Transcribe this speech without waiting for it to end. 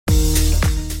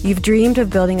You've dreamed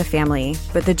of building a family,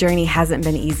 but the journey hasn't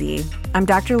been easy. I'm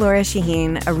Dr. Laura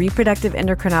Shaheen, a reproductive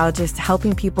endocrinologist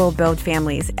helping people build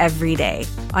families every day.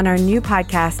 On our new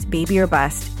podcast, Baby or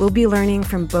Bust, we'll be learning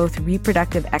from both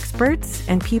reproductive experts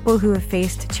and people who have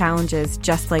faced challenges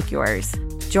just like yours.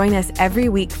 Join us every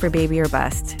week for Baby or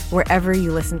Bust, wherever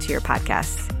you listen to your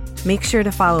podcasts. Make sure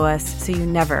to follow us so you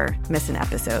never miss an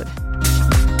episode.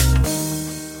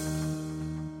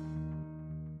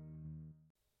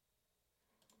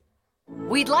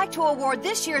 We'd like to award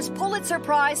this year's Pulitzer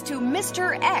Prize to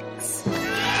Mr. X.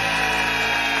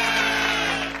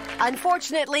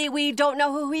 Unfortunately, we don't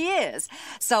know who he is,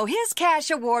 so his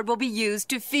cash award will be used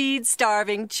to feed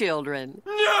starving children.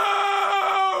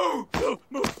 No!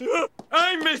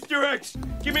 I'm Mr. X!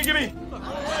 Gimme!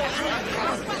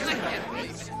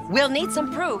 We'll need some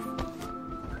proof.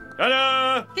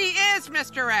 Ta-da! He is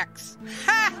Mr. X.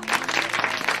 Ha!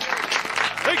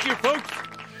 Thank you, folks.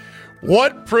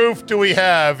 What proof do we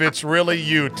have it's really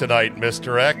you tonight,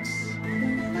 Mr. X?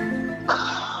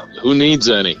 Who needs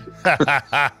any?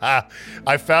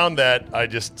 I found that. I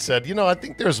just said, I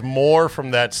think there's more from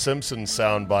that Simpsons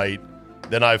soundbite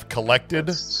than I've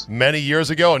collected many years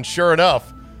ago. And sure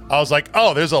enough, I was like,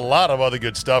 oh, there's a lot of other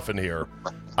good stuff in here.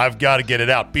 I've got to get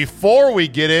it out. Before we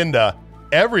get into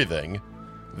everything,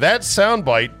 that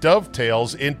soundbite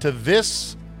dovetails into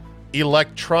this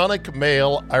electronic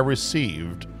mail I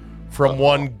received from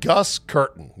one Gus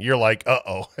Curtin. You're like,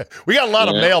 uh-oh. We got a lot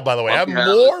of mail, by the way. I have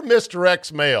more Mr.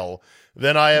 X mail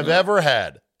than I have ever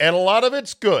had. And a lot of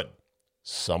it's good.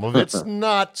 Some of it's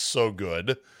not so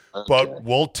good. But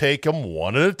we'll take them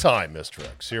one at a time, Mr.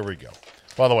 X. Here we go.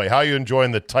 By the way, how are you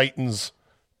enjoying the Titans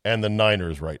and the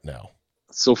Niners right now?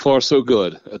 So far, so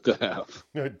good at the half.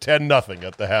 10-0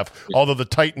 at the half. Although the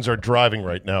Titans are driving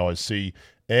right now, I see.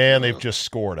 And they've just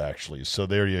scored, actually. So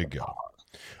there you go.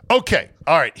 Okay,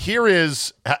 all right, here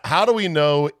is, how do we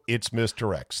know it's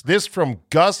Mr. X? This from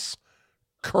Gus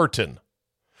Curtin.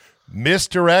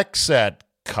 Mr. X at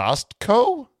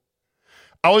Costco?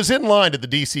 I was in line at the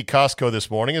D.C. Costco this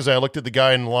morning. As I looked at the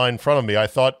guy in line in front of me, I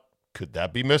thought, could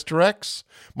that be Mr. X?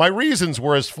 My reasons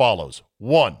were as follows.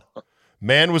 1,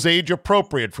 man was age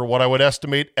appropriate for what I would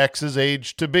estimate X's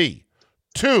age to be.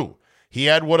 2, he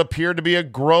had what appeared to be a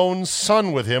grown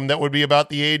son with him that would be about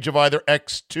the age of either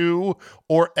X2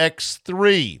 or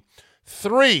X3.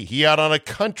 3, he had on a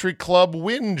country club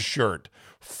wind shirt.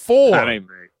 4, that ain't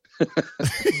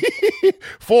me.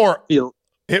 4,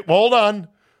 hold on.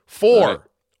 4, right.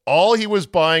 All he was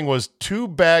buying was 2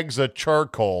 bags of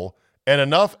charcoal and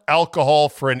enough alcohol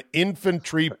for an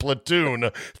infantry platoon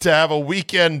to have a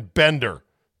weekend bender.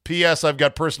 P.S. I've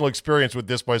got personal experience with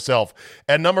this myself.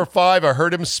 And number 5, I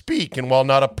heard him speak, and while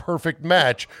not a perfect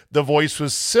match, the voice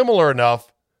was similar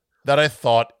enough that I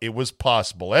thought it was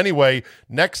possible. Anyway,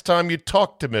 next time you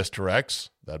talk to Mr.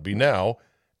 X, that'd be now,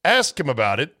 ask him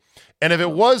about it. And if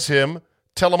it was him,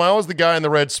 tell him I was the guy in the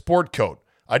red sport coat.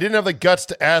 I didn't have the guts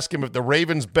to ask him if the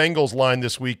Ravens-Bengals line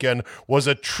this weekend was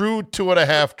a true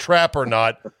 2.5 trap or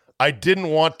not. I didn't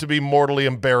want to be mortally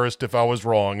embarrassed if I was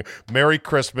wrong. Merry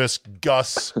Christmas,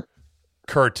 Gus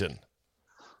Curtin.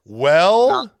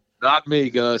 Well, not me,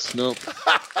 Gus. Nope.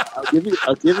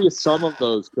 I'll give you some of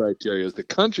those criteria. The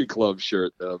country club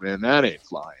shirt, though, man, that ain't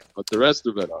flying. But the rest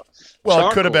of it, well, charcoal,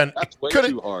 it could have been. That's way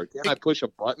too hard. Can I push a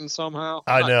button somehow?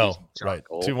 I know, right?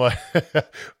 Too much. I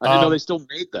didn't know they still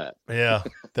made that. Yeah,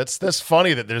 that's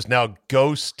funny that there's now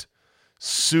ghost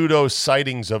pseudo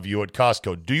sightings of you at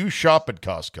Costco. Do you shop at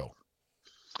Costco?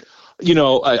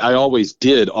 I always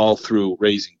did all through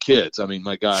raising kids. I mean,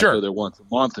 my God, sure. I go there once a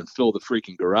month and fill the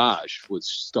freaking garage with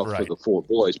stuff Right. for the 4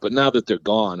 boys. But now that they're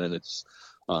gone and it's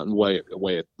away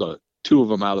at the 2 of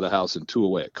them out of the house and 2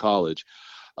 away at college,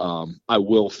 I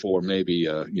will for maybe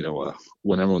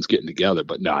when everyone's getting together.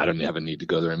 But no, I don't have a need to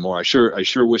go there anymore. I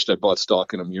sure wished I bought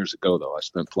stock in them years ago, though. I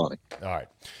spent plenty. All right,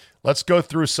 let's go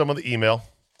through some of the email.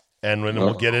 And then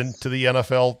we'll get into the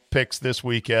NFL picks this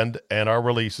weekend and our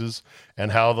releases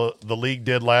and how the league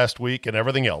did last week and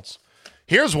everything else.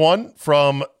 Here's one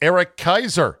from Eric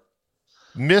Kaiser.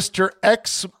 Mr.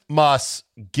 Xmas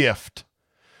gift.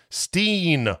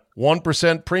 Steen,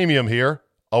 1% premium here.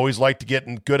 Always like to get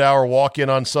a good hour walk-in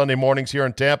on Sunday mornings here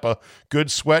in Tampa. Good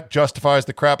sweat justifies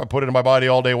the crap I put into my body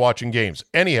all day watching games.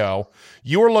 Anyhow,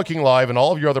 you are looking live and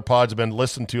all of your other pods have been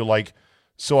listened to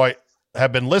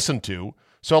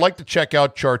So I like to check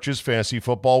out Charch's Fantasy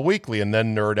Football Weekly and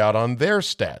then nerd out on their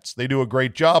stats. They do a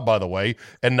great job, by the way,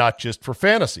 and not just for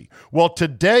fantasy. Well,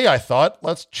 today I thought,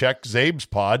 let's check Zabe's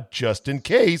pod just in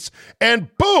case.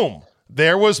 And boom,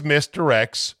 there was Mr.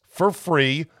 X for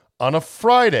free on a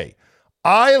Friday.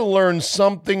 I learn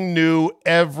something new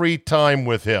every time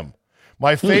with him.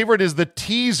 My favorite is the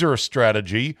teaser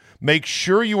strategy. Make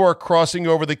sure you are crossing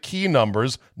over the key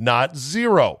numbers, not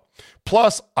 0.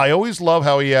 Plus, I always love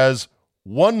how he has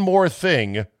one more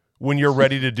thing when you're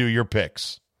ready to do your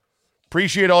picks.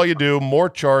 Appreciate all you do. More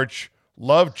Charch.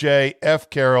 Love Jay, F.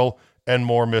 Carol, and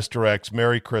more Mr. X.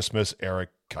 Merry Christmas, Eric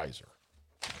Kaiser.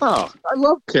 Oh, I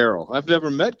love Carol. I've never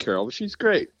met Carol, but she's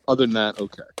great. Other than that,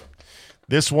 okay.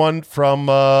 This one from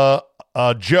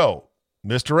Joe.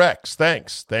 Mr. X,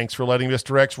 thanks. Thanks for letting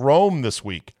Mr. X roam this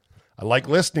week. I like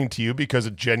listening to you because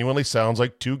it genuinely sounds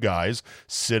like two guys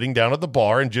sitting down at the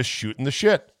bar and just shooting the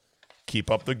shit. Keep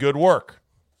up the good work.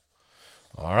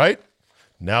 All right.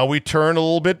 Now we turn a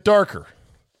little bit darker.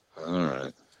 All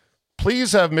right.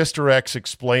 Please have Mr. X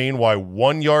explain why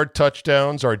 1-yard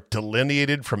touchdowns are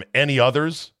delineated from any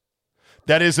others.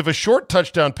 That is, if a short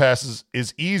touchdown passes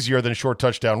is easier than short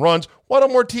touchdown runs, why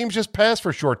don't more teams just pass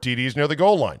for short TDs near the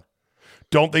goal line?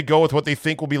 Don't they go with what they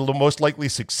think will be most likely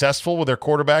successful with their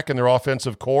quarterback and their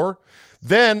offensive core?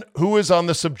 Then, who is on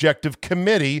the subjective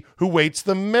committee who weights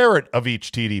the merit of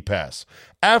each TD pass?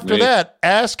 After that,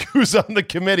 ask who's on the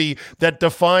committee that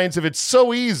defines if it's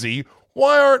so easy,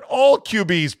 why aren't all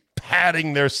QBs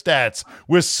padding their stats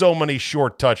with so many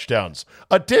short touchdowns?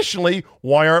 Additionally,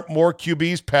 why aren't more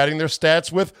QBs padding their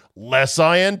stats with less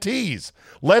INTs?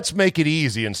 Let's make it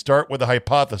easy and start with the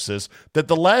hypothesis that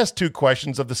the last two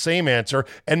questions have the same answer,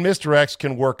 and Mr. X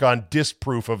can work on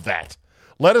disproof of that.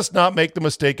 Let us not make the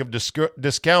mistake of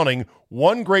discounting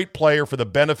one great player for the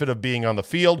benefit of being on the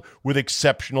field with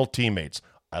exceptional teammates.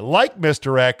 I like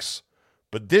Mr. X,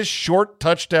 but this short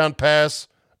touchdown pass,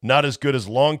 not as good as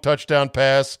long touchdown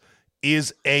pass,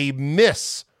 is a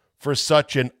miss for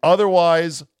such an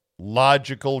otherwise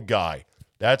logical guy.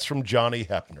 That's from Johnny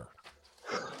Hepner.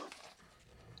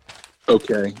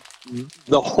 Okay.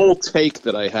 The whole take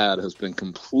that I had has been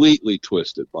completely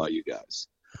twisted by you guys.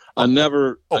 I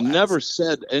never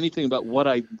said anything about what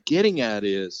I'm getting at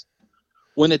is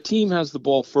when a team has the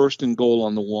ball first and goal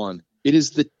on the 1, it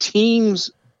is the team's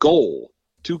goal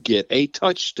to get a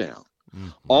touchdown. Mm-hmm.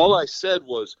 All I said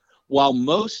was, while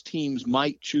most teams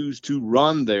might choose to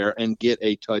run there and get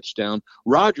a touchdown,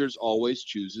 Rodgers always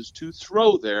chooses to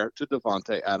throw there to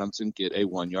Devontae Adams and get a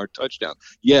 1-yard touchdown.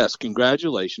 Yes,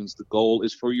 congratulations. The goal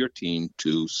is for your team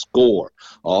to score.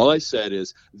 All I said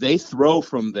is they throw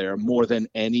from there more than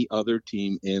any other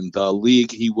team in the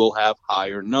league. He will have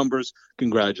higher numbers.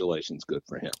 Congratulations. Good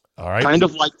for him. All right. Kind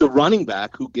of like the running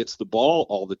back who gets the ball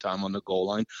all the time on the goal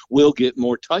line will get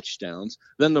more touchdowns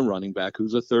than the running back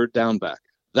who's a third down back.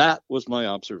 That was my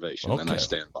observation, and I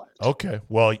stand by it. Okay.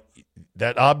 Well,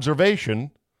 that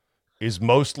observation is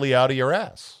mostly out of your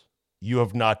ass. You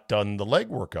have not done the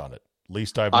legwork on it. At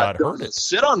least I've not heard it.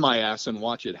 Sit on my ass and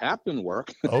watch it happen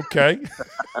work. Okay.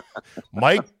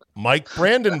 Mike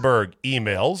Brandenburg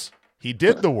emails. He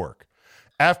did the work.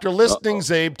 After listening,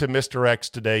 Czabe, to Mr. X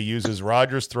today uses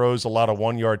Rodgers throws a lot of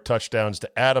 1-yard touchdowns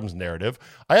to Adams narrative,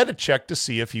 I had to check to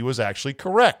see if he was actually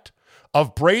correct.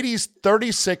 Of Brady's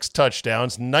 36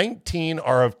 touchdowns, 19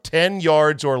 are of 10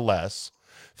 yards or less,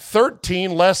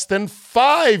 13 less than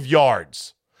 5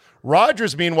 yards.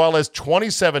 Rodgers, meanwhile, has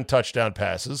 27 touchdown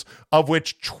passes, of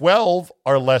which 12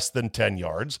 are less than 10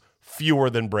 yards, fewer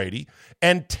than Brady,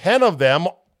 and 10 of them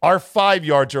are 5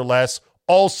 yards or less,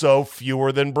 also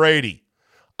fewer than Brady.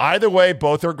 Either way,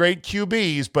 both are great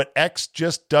QBs, but X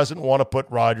just doesn't want to put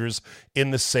Rodgers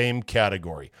in the same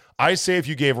category. I say if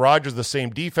you gave Rodgers the same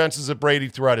defenses as Brady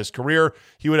throughout his career,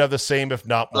 he would have the same, if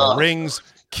not more, rings.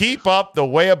 Keep up the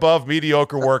way above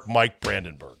mediocre work, Mike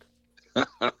Brandenburg.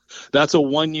 That's a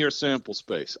 1-year sample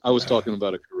space. I was talking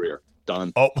about a career.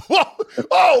 Done. Oh,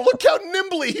 look how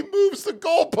nimbly he moves the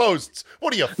goalposts.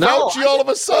 What are you, Fauci all of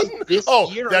a sudden?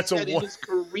 Year that's in his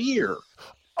career.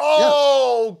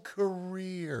 Oh, yeah.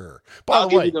 Career. By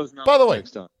the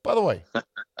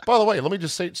way, let me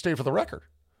just state for the record.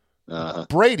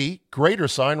 Brady, greater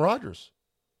sign Rodgers.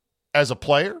 As a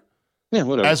player,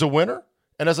 whatever. As a winner,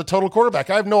 and as a total quarterback.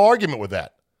 I have no argument with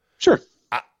that. Sure.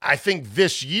 I think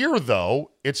this year,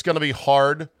 though, it's going to be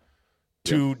hard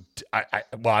to I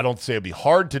don't say it'd be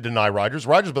hard to deny Rodgers.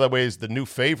 Rodgers, by the way, is the new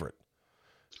favorite.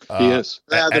 He is.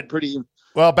 They're pretty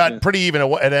even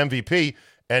at MVP.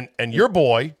 And your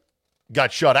boy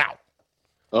got shut out.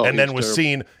 And then was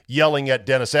seen yelling at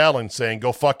Dennis Allen saying,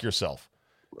 go fuck yourself.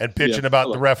 And bitching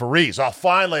about the referees. Oh,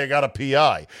 finally, I got a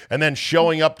PI. And then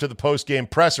showing up to the post-game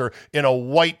presser in a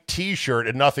white T-shirt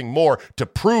and nothing more to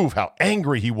prove how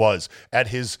angry he was at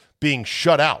his being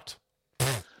shut out.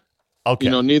 Okay.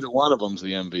 Neither one of them's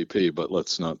the MVP, but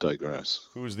let's not digress.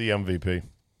 Who's the MVP?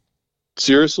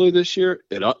 Seriously, this year?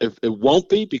 It won't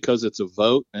be because it's a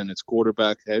vote and it's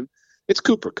quarterback heavy. It's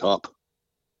Cooper Kupp.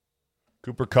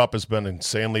 Cooper Kupp has been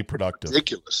insanely productive.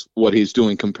 Ridiculous what he's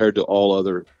doing compared to all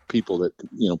other people that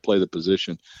play the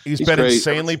position. He's been crazy.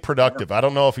 Insanely productive. I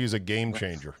don't know if he's a game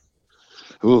changer.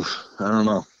 Oof, I don't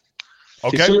know.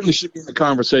 Okay. He certainly should be in the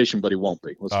conversation, but he won't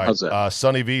be. How's that?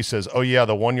 Sonny V says, oh, yeah,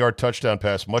 the 1-yard touchdown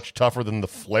pass, much tougher than the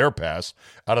flare pass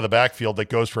out of the backfield that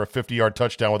goes for a 50-yard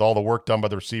touchdown with all the work done by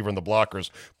the receiver and the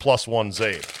blockers, plus one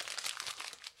Czabe.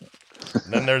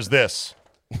 And then there's this.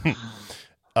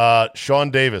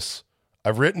 Sean Davis,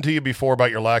 I've written to you before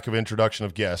about your lack of introduction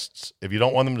of guests. If you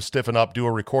don't want them to stiffen up, do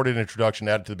a recorded introduction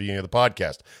added to the beginning of the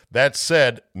podcast. That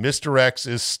said, Mr. X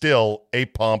is still a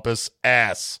pompous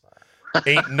ass.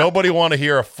 Ain't nobody want to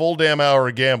hear a full damn hour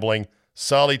of gambling.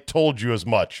 Solly told you as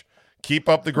much. Keep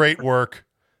up the great work.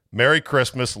 Merry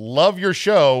Christmas. Love your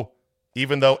show,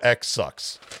 even though X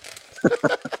sucks.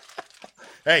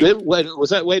 Hey. Wait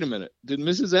a minute. Did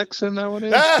Mrs. X send that one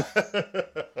in?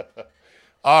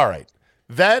 All right.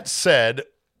 That said,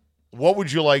 what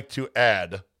would you like to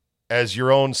add as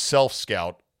your own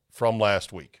self-scout from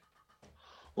last week?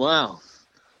 Wow.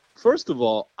 First of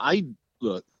all, I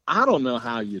don't know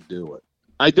how you do it.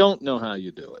 I don't know how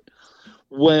you do it.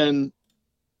 When,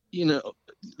 the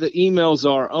emails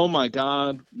are, oh, my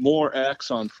God, more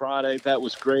X on Friday. That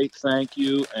was great. Thank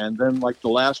you. And then, like the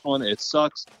last one, it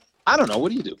sucks. I don't know.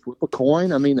 What do you do? Flip a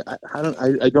coin? I mean,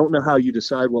 I don't know how you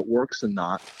decide what works and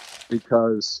not,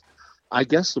 because I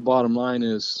guess the bottom line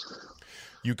is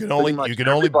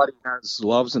everybody has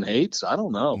loves and hates. I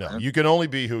don't know. No, man. You can only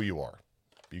be who you are.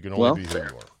 You can only be who you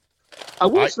are. I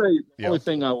will say the only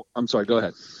thing I'm sorry, go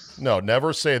ahead. No,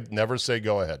 never say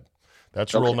go ahead.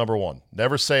 That's rule number one.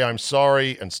 Never say I'm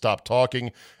sorry and stop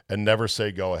talking, and never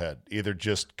say go ahead. Either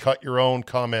just cut your own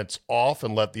comments off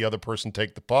and let the other person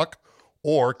take the puck,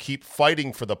 or keep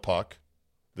fighting for the puck.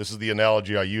 This is the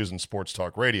analogy I use in sports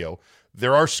talk radio.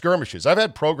 There are skirmishes. I've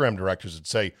had program directors that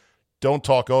say, don't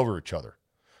talk over each other.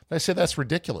 And I say that's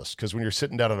ridiculous, because when you're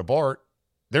sitting down at a bar,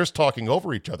 there's talking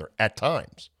over each other at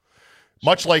times.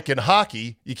 Much like in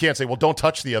hockey, you can't say, well, don't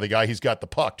touch the other guy. He's got the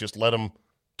puck. Just let him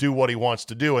do what he wants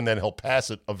to do, and then he'll pass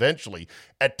it eventually.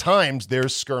 At times,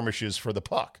 there's skirmishes for the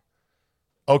puck.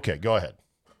 Okay, go ahead.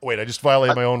 Wait, I just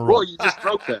violated my own rule. Well, you just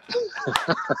broke that.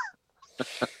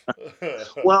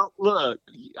 Well, look,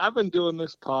 I've been doing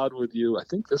this pod with you. I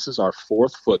think this is our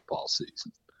 4th football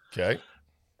season. Okay.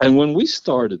 And when we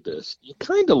started this, you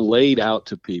kind of laid out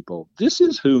to people, this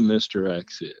is who Mr.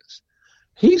 X is.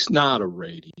 He's not a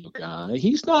radio guy.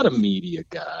 He's not a media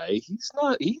guy.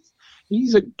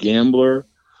 He's a gambler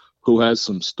who has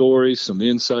some stories, some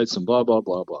insights, some blah, blah,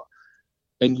 blah, blah.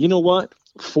 And you know what?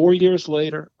 4 years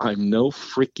later, I'm no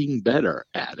freaking better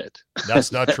at it.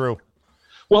 That's not true.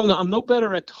 Well, no, I'm no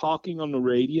better at talking on the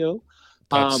radio.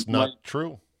 That's not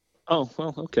true. Oh,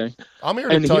 well, okay. I'm here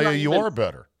to tell you are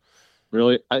better.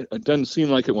 Really? It doesn't seem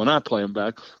like it when I play them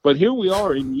back. But here we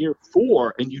are in year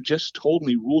 4, and you just told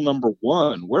me rule number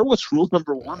 1. Where was rule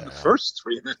number 1 the first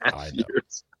 3.5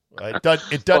 years?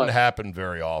 It doesn't happen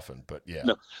very often, but yeah.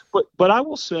 No, but I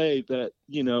will say that,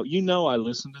 I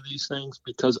listen to these things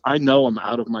because I know I'm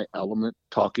out of my element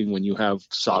talking when you have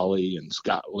Solly and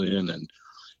Scott Lynn and,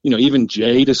 even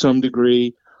Jay to some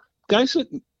degree. Guys that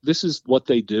this is what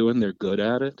they do and they're good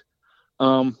at it.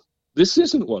 This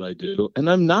isn't what I do, and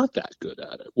I'm not that good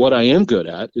at it. What I am good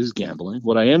at is gambling.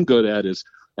 What I am good at is,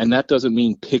 and that doesn't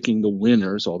mean picking the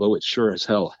winners, although it sure as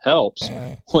hell helps.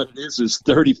 What it is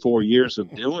 34 years of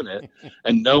doing it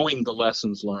and knowing the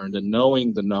lessons learned and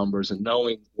knowing the numbers and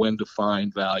knowing when to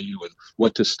find value and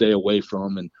what to stay away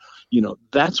from. And,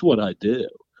 that's what I do.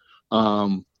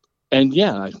 And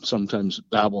yeah, I sometimes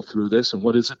babble through this. And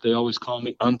what is it they always call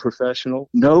me? Unprofessional?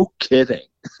 No kidding.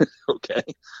 Okay.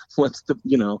 What's the,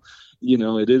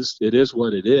 it is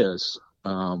what it is.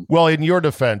 Well, in your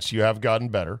defense, you have gotten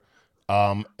better.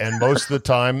 And most of the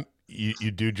time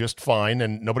you do just fine,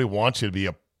 and nobody wants you to be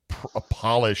a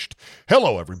polished,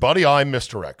 hello, everybody, I'm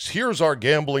Mr. X. Here's our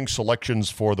gambling selections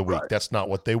for the week. Right. That's not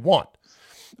what they want.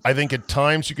 I think at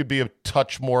times you could be a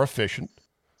touch more efficient,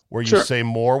 where you say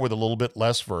more with a little bit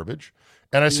less verbiage.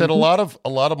 And I said a lot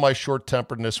of my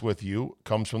short-temperedness with you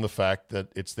comes from the fact that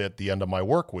it's at the end of my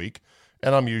work week,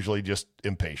 and I'm usually just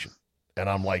impatient. And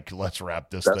I'm like, let's wrap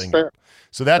this thing up.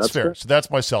 So that's fair. So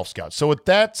that's my self-scout. So with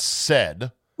that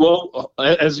said... Well,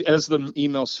 as the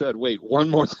email said, wait, one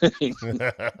more thing.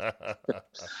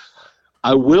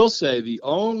 I will say the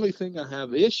only thing I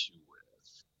have issue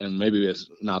with, and maybe it's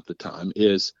not the time,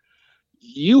 is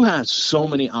you had so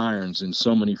many irons and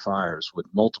so many fires with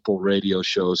multiple radio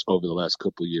shows over the last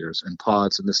couple of years and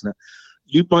pods and this and that.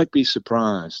 You might be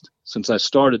surprised, since I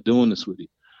started doing this with you,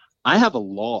 I have a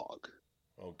log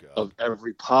of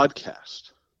every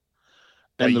podcast.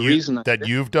 And the reason that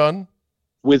you've done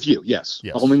with you, yes,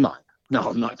 Yes. only mine. No,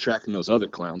 I'm not tracking those other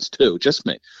clowns too, just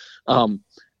me.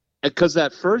 Because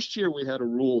that first year we had a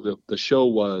rule that the show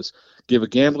was give a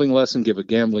gambling lesson, give a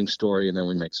gambling story, and then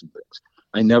we make some picks.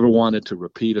 I never wanted to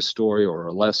repeat a story or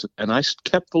a lesson, and I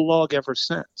kept the log ever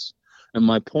since. And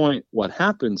my point, what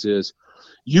happens is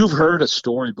you've heard a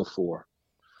story before,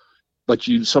 but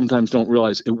you sometimes don't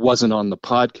realize it wasn't on the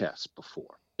podcast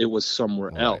before. It was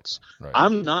somewhere else. Right.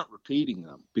 I'm not repeating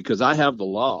them because I have the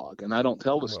log and I don't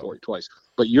tell the story twice.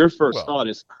 But your first thought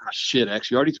is, shit,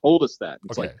 actually, you already told us that.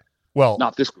 It's like,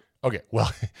 not this group. Okay.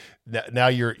 Well, now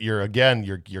you're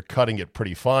cutting it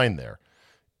pretty fine there.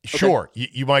 Sure. Okay.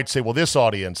 You might say, well, this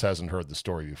audience hasn't heard the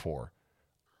story before.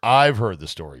 I've heard the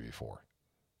story before.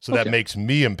 So that makes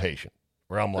me impatient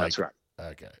where I'm like, that's right.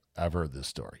 Okay, I've heard this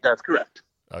story. That's correct.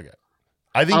 Okay.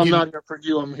 I'm not here for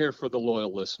you. I'm here for the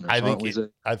loyal listeners. I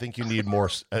think you need more.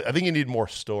 I think you need more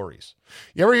stories.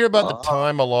 You ever hear about the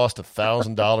time I lost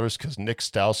 $1,000 because Nick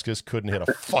Stauskas couldn't hit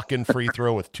a fucking free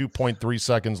throw with 2.3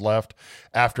 seconds left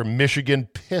after Michigan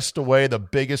pissed away the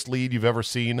biggest lead you've ever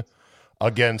seen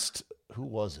against, who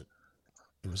was it?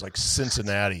 It was like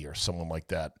Cincinnati or someone like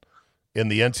that in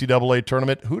the NCAA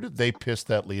tournament. Who did they piss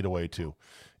that lead away to?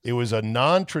 It was a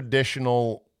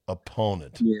non-traditional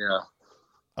opponent. Yeah.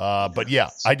 But yeah,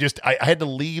 I had to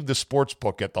leave the sports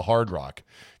book at the Hard Rock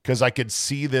because I could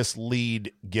see this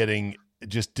lead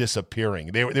just disappearing.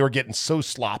 They were getting so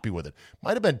sloppy with it.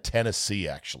 Might have been Tennessee,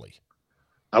 actually.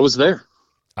 I was there.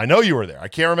 I know you were there. I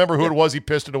can't remember who it was he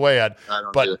pissed it away at.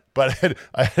 But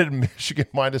I had Michigan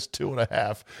minus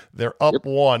 2.5. They're up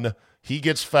 1. He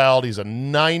gets fouled. He's a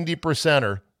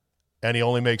 90%er, and he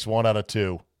only makes 1 out of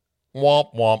 2.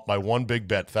 Womp womp. My one big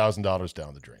bet, $1,000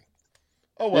 down the drain.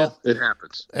 Oh, well. Yeah, it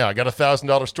happens. Yeah, I got a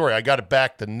 $1,000 story. I got it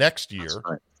back the next year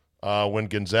when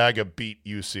Gonzaga beat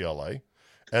UCLA.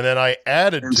 And then I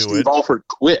added to Steve it. Alford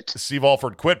quit. Steve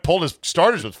Alford quit, pulled his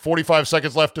starters with 45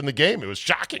 seconds left in the game. It was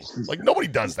shocking. Like, nobody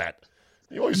does that.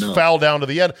 He always foul down to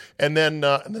the end. And then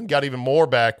got even more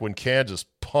back when Kansas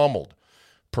pummeled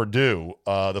Purdue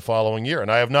the following year.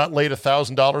 And I have not laid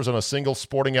 $1,000 on a single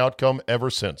sporting outcome ever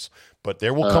since. But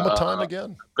there will come a time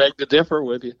again. Beg to differ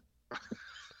with you.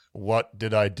 What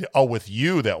did I do? Oh, with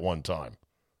you that one time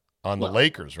on the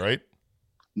Lakers, right?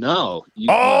 No.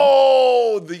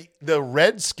 The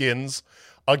Redskins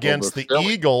against the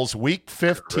Eagles, week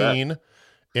 15, correct,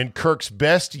 in Kirk's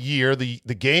best year, the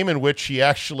game in which he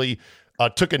actually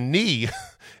took a knee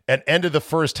and ended the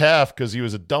first half because he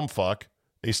was a dumb fuck.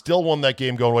 They still won that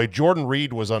game going away. Jordan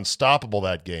Reed was unstoppable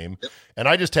that game. Yep. And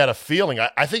I just had a feeling.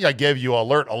 I think I gave you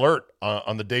alert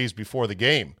on the days before the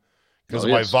game. Because of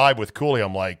my vibe with Cooley,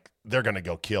 I'm like, they're going to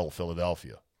go kill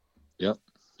Philadelphia. Yep.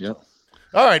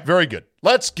 All right, very good.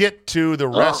 Let's get to the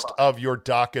rest of your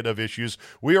docket of issues.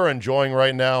 We are enjoying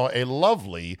right now a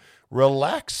lovely,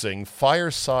 relaxing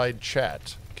fireside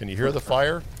chat. Can you hear the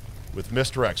fire? With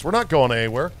Mr. X. We're not going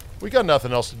anywhere. We got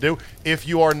nothing else to do. If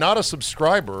you are not a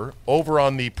subscriber, over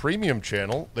on the premium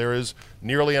channel, there is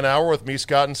nearly an hour with me,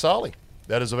 Scott, and Solly.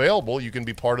 That is available. You can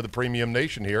be part of the premium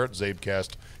nation here at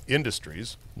Zabecast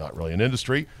Industries, not really an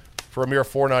industry, for a mere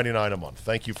 $4.99 a month.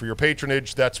 Thank you for your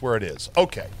patronage. That's where it is.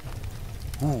 Okay.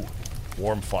 Ooh,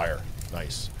 warm fire.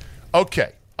 Nice.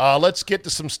 Okay. Let's get to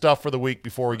some stuff for the week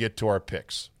before we get to our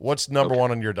picks. What's number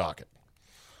one on your docket?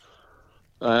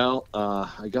 Well,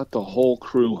 I got the whole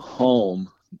crew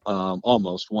home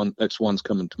almost. X1's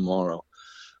coming tomorrow.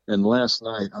 And last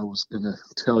night I was going to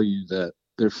tell you that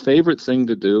their favorite thing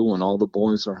to do when all the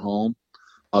boys are home,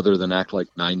 other than act like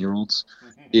 9-year-olds,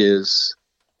 is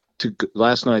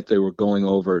last night they were going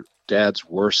over Dad's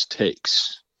worst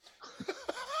takes.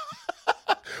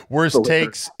 Worst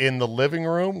takes in the living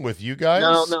room with you guys?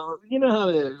 No. You know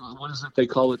how what is it they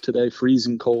call it today?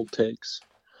 Freezing cold takes.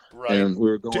 Right. And we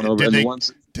were going over.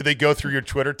 Did they go through your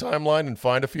Twitter timeline and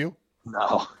find a few?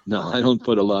 No, I don't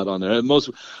put a lot on there.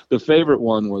 The favorite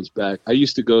one was back. I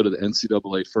used to go to the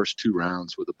NCAA first 2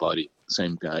 rounds with a buddy,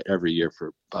 same guy, every year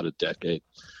for about a decade.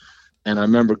 And I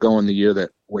remember going the year that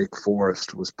Wake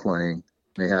Forest was playing.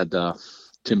 They had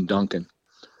Tim Duncan.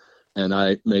 And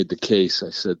I made the case. I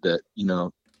said that,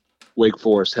 Wake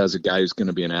Forest has a guy who's going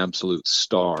to be an absolute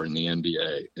star in the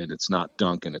NBA. And it's not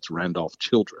Duncan, it's Randolph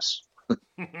Childress.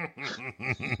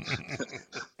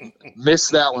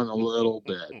 Missed that one a little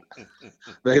bit.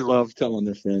 They love telling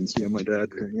their friends, my dad,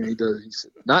 he does. He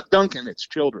said, not Duncan, it's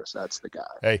Childress. That's the guy.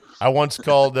 Hey, I once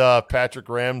called Patrick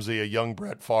Ramsey a young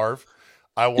Brett Favre.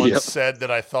 I once said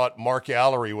that I thought Mark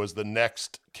Allery was the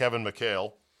next Kevin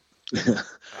McHale.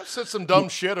 I've said some dumb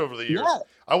shit over the years. Yeah.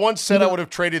 I once said I would have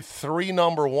traded 3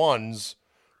 number 1s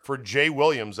for Jay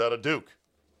Williams out of Duke.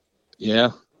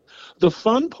 Yeah. the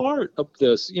fun part of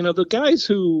this, the guys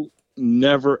who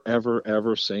never, ever,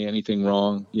 ever say anything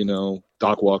wrong,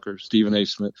 Doc Walker, Stephen A.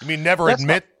 Smith. I mean, never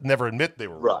admit they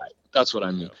were wrong. Right. That's what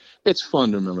I mean. It's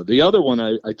fun to remember. The other one,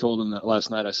 I told him that last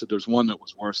night. I said there's one that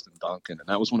was worse than Duncan, and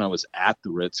that was when I was at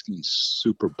the Redskins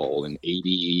Super Bowl in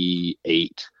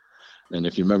 '88. And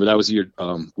if you remember, that was the year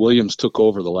Williams took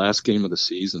over the last game of the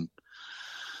season.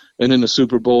 And in the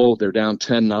Super Bowl, they're down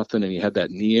 10-0, and he had that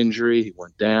knee injury. He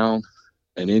went down,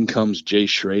 and in comes Jay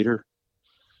Schrader.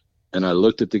 And I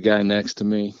looked at the guy next to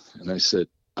me, and I said,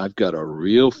 I've got a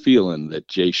real feeling that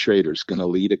Jay Schrader's going to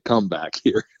lead a comeback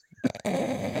here.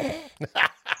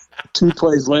 2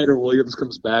 plays later, Williams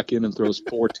comes back in and throws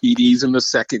 4 TDs in the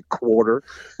second quarter.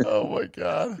 Oh, my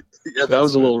God. Yeah, that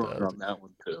was a little runner on that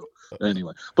one, too.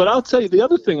 Anyway, but I'll tell you, the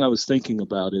other thing I was thinking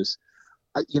about is,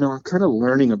 I'm kind of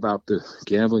learning about the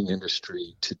gambling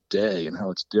industry today and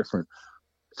how it's different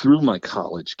through my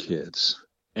college kids.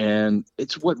 And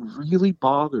it's what really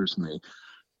bothers me.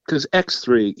 Because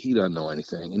X3, he doesn't know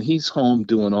anything. And he's home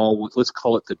doing let's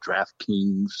call it the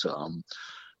DraftKings,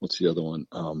 what's the other one?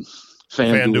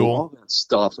 FanDuel, all that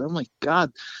stuff. Oh my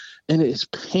God. And it's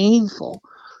painful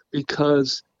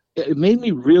because it made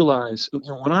me realize,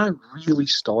 when I really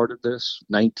started this,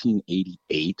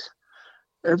 1988,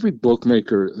 every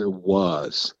bookmaker there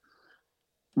was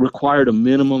required a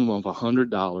minimum of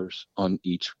 $100 on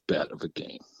each bet of a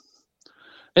game.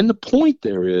 And the point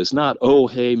there is not, oh,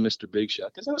 hey, Mr. Big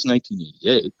Shot, because that was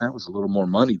 1988. That was a little more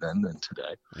money then than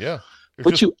today. Yeah.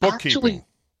 But you actually,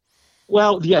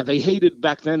 well, yeah, they hated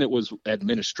back then. It was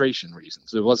administration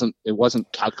reasons. It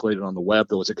wasn't calculated on the web.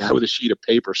 There was a guy with a sheet of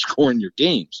paper scoring your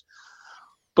games.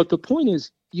 But the point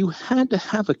is, you had to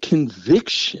have a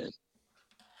conviction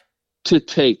to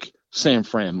take San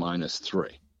Fran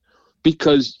 -3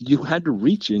 because you had to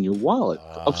reach in your wallet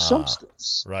of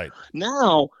substance. Right.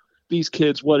 Now, these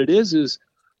kids, what it is,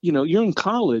 you're in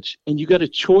college and you got a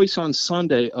choice on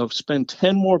Sunday of spend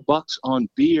 10 more bucks on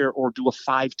beer or do a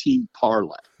 5-team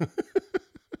parlay.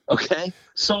 Okay.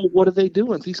 So what are they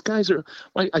doing? These guys are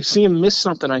like, I see him miss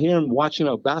something. I hear him watching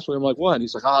a basketball. I'm like, what? And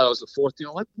he's like, oh, that was the 4th team.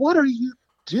 I'm like, what are you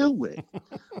doing?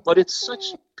 But it's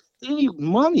such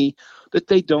money that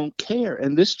they don't care.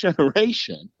 And this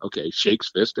generation, shakes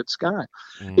fist at Sky,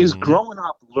 is growing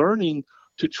up learning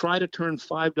to try to turn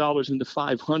 $5 into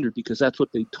 $500 because that's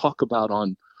what they talk about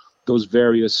on those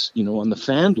various, on the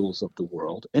FanDuels of the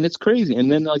world. And it's crazy.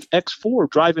 And then like X4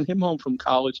 driving him home from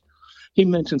college, he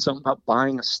mentioned something about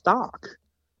buying a stock.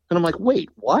 And I'm like, wait,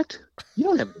 what? You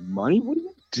don't have any money. What are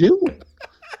you doing?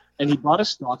 And he bought a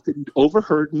stock that he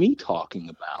overheard me talking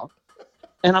about.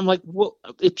 And I'm like, well,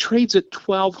 it trades at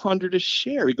 $1,200 a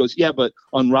share. He goes, yeah, but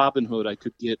on Robinhood, I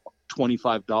could get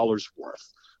 $25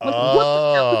 worth. I'm like, what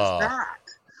the hell is that?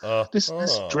 This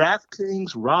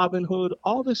DraftKings, Robinhood,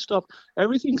 all this stuff,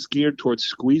 everything's geared towards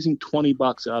squeezing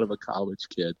 $20 out of a college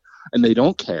kid, and they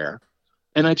don't care.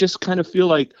 And I just kind of feel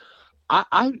like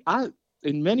I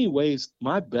in many ways,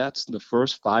 my bets in the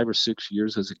first 5 or 6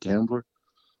 years as a gambler,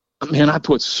 man, I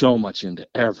put so much into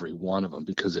every one of them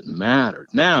because it mattered.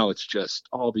 Now it's just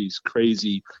all these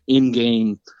crazy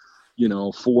in-game,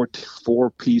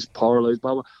 4-piece parlays,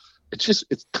 blah, blah.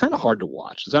 It's kind of hard to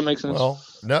watch. Does that make sense? Well,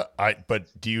 no, but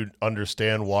do you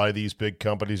understand why these big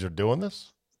companies are doing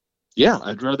this? Yeah,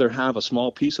 I'd rather have a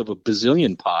small piece of a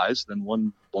bazillion pies than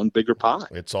one bigger pie.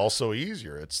 It's also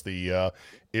easier. It's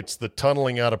the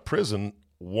tunneling out of prison,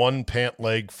 one pant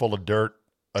leg full of dirt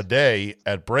a day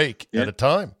at break at a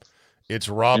time. It's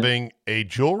robbing a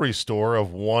jewelry store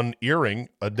of one earring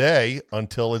a day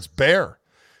until it's bare.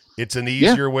 It's an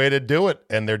easier way to do it,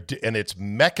 and it's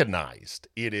mechanized.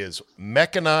 It is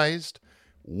mechanized,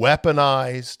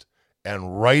 weaponized,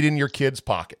 and right in your kid's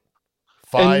pocket.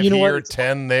 5 here,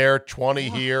 10 there, 20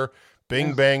 here,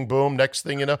 bing, bang, boom. Next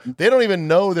thing you know, they don't even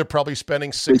know they're probably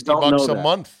spending $60 a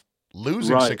month,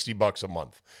 losing $60 a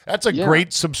month. That's a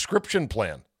great subscription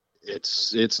plan.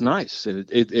 It's nice.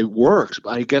 It works. But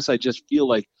I guess I just feel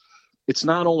like it's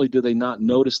not only do they not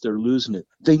notice they're losing it,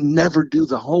 they never do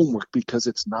the homework because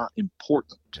it's not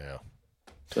important. Yeah.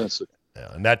 That's it.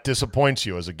 Yeah, and that disappoints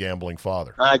you as a gambling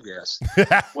father. I guess.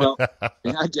 Well,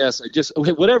 I guess I just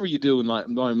whatever you do. In my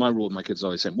rule with my kids is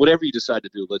always saying, whatever you decide to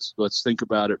do, let's think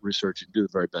about it, research it, do the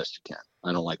very best you can.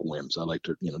 I don't like whims. I like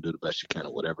to do the best you can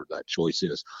at whatever that choice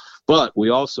is. But we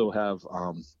also have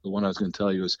the one I was going to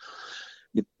tell you is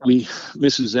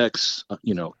Mrs. X.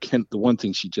 The one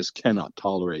thing she just cannot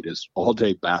tolerate is all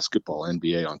day basketball,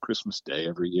 NBA on Christmas Day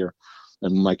every year.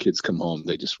 And when my kids come home,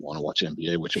 they just want to watch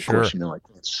NBA, which of course, I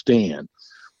can't stand.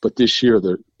 But this year,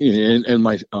 and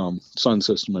my son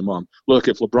says to my mom, look,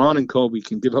 if LeBron and Kobe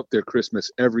can give up their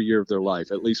Christmas every year of their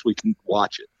life, at least we can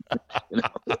watch it. You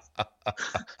know?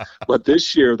 But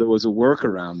this year, there was a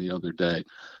workaround the other day.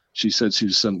 She said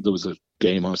there was a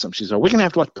game or something. She said, we're going to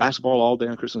have to watch basketball all day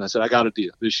on Christmas. I said, I got a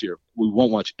deal. This year, we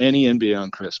won't watch any NBA on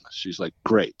Christmas. She's like,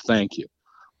 great, thank you.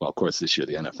 Well, of course, this year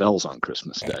the NFL's on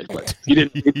Christmas Day, but she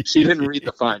didn't read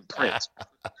the fine print.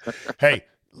 Hey,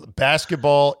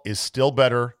 basketball is still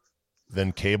better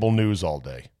than cable news all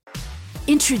day.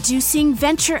 Introducing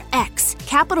Venture X,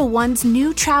 Capital One's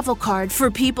new travel card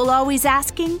for people always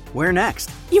asking, where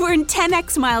next? You earn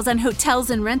 10x miles on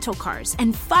hotels and rental cars,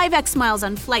 and 5x miles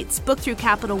on flights booked through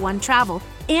Capital One Travel,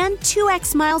 and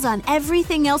 2x miles on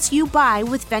everything else you buy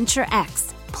with Venture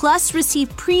X. Plus,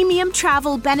 receive premium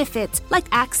travel benefits like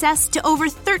access to over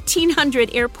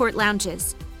 1,300 airport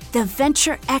lounges. The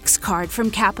Venture X card from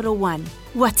Capital One.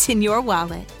 What's in your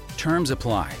wallet? Terms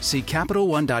apply. See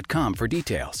CapitalOne.com for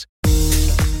details.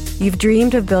 You've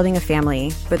dreamed of building a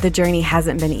family, but the journey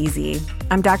hasn't been easy.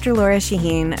 I'm Dr. Laura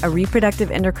Shaheen, a reproductive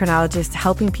endocrinologist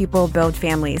helping people build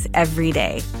families every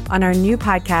day. On our new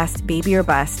podcast, Baby or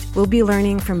Bust, we'll be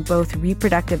learning from both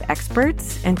reproductive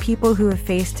experts and people who have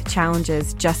faced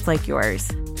challenges just like yours.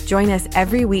 Join us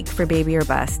every week for Baby or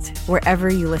Bust,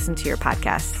 wherever you listen to your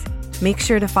podcasts. Make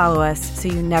sure to follow us so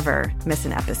you never miss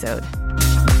an episode.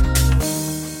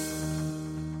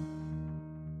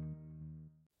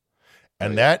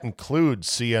 And that includes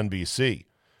CNBC.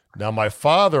 Now, my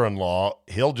father-in-law,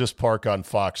 he'll just park on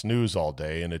Fox News all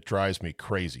day, and it drives me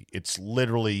crazy. It's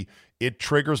literally, it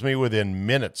triggers me within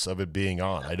minutes of it being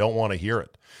on. I don't want to hear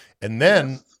it. And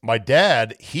then my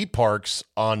dad, he parks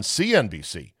on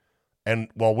CNBC. And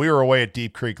while we were away at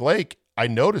Deep Creek Lake, I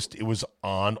noticed it was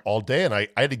on all day, and I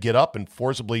had to get up and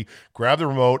forcibly grab the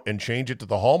remote and change it to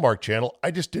the Hallmark channel.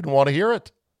 I just didn't want to hear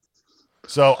it.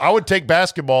 So I would take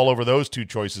basketball over those two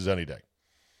choices any day.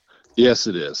 Yes,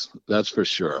 it is. That's for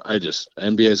sure.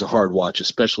 NBA is a hard watch,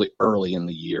 especially early in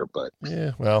the year. But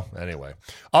yeah, well, anyway.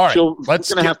 All right, we're going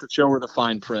to have to show her the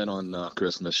fine print on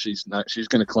Christmas. She's going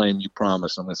to claim you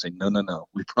promised. I'm going to say no.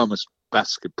 We promised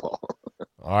basketball.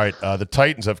 All right, the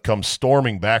Titans have come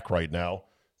storming back right now.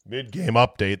 Mid-game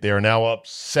update. They are now up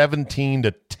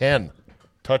 17-10.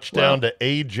 Touchdown to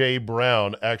A.J.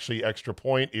 Brown. Actually, extra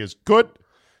point is good.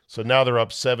 So now they're up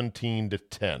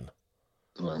 17-10.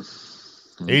 Well,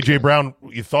 okay. A.J. Brown,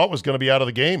 you thought was going to be out of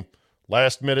the game.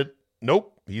 Last minute,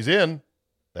 nope, he's in.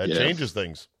 That changes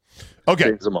things. Okay.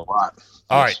 Changes them a lot.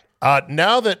 All right.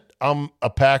 Now that I'm a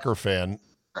Packer fan,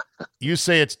 you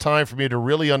say it's time for me to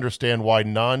really understand why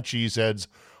non-cheeseheads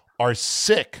are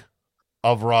sick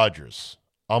of Rodgers.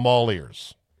 I'm all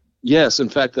ears. Yes. In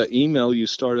fact, the email you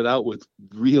started out with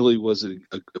really was a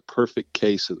perfect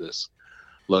case of this.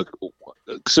 Look,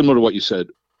 similar to what you said,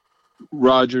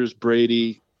 Rodgers,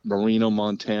 Brady, Marino,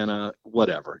 Montana,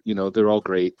 whatever, they're all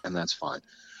great, and that's fine.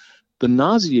 The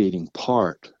nauseating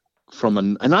part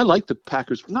and I like the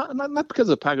Packers, not because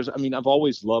of the Packers. I mean, I've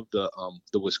always loved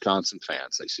the Wisconsin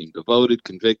fans. They seem devoted,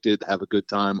 convicted, have a good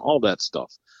time, all that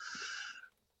stuff.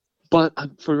 But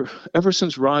ever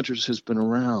since Rodgers has been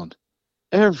around,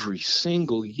 every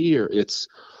single year it's,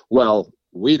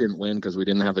 we didn't win because we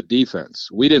didn't have a defense.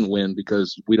 We didn't win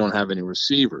because we don't have any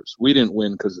receivers. We didn't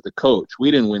win because of the coach.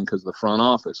 We didn't win because of the front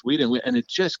office. We didn't win. And it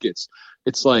just gets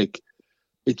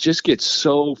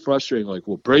so frustrating. Like,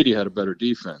 well, Brady had a better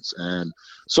defense and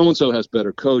so-and-so has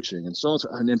better coaching and so-and-so.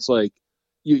 And it's like,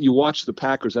 you watch the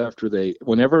Packers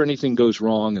whenever anything goes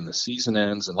wrong and the season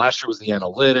ends, and last year was the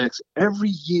analytics,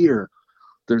 every year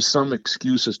there's some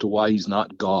excuse as to why he's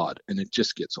not God, and it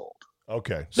just gets old.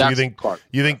 Okay, so you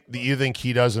think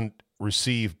he doesn't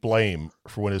receive blame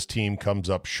for when his team comes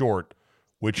up short,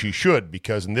 which he should,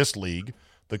 because in this league,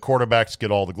 the quarterbacks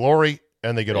get all the glory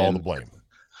and they get all the blame.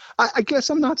 I guess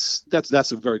I'm not.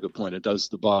 That's a very good point. It does.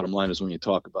 The bottom line is when you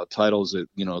talk about titles, that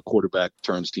a quarterback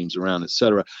turns teams around,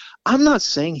 etc. I'm not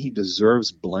saying he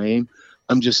deserves blame.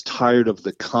 I'm just tired of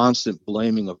the constant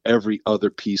blaming of every other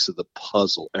piece of the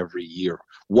puzzle every year.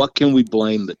 What can we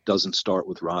blame that doesn't start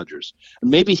with Rodgers?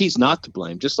 And maybe he's not to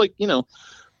blame. Just like,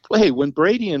 hey, when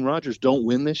Brady and Rodgers don't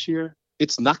win this year,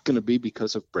 it's not going to be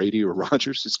because of Brady or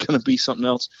Rodgers. It's going to be something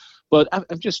else. But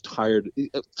I'm just tired.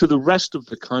 To the rest of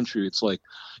the country, it's like,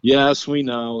 yes, we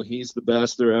know he's the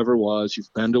best there ever was.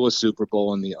 You've been to a Super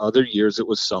Bowl, and the other years it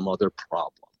was some other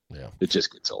problem. Yeah, it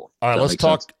just gets old. All right,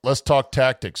 let's talk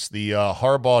tactics. The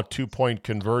Harbaugh 2-point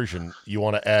conversion. You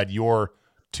want to add your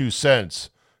 2 cents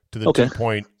to the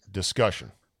 2-point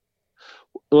discussion?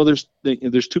 Well, there's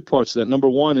 2 parts to that. Number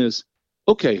one is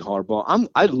Okay, Harbaugh.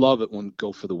 I love it when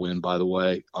go for the win, by the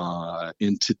way.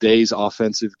 In today's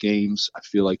offensive games, I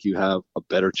feel like you have a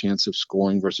better chance of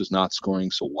scoring versus not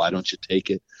scoring, so why don't you take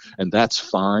it? And that's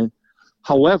fine.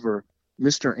 However,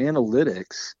 Mr.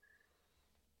 Analytics,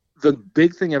 the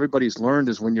big thing everybody's learned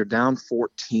is when you're down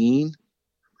 14,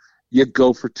 you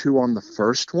go for 2 on the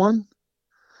first one.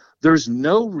 There's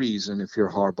no reason, if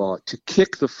you're Harbaugh, to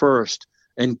kick the first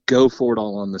and go for it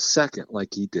all on the second like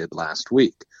he did last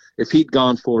week. If he'd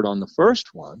gone for it on the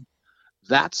first one,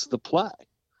 that's the play.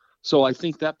 So I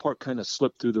think that part kind of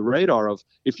slipped through the radar of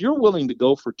if you're willing to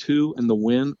go for 2 and the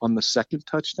win on the second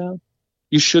touchdown,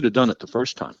 you should have done it the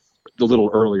first time, a little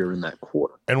earlier in that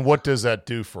quarter. And what does that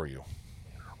do for you?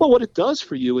 Well, what it does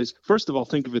for you is, first of all,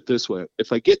 think of it this way.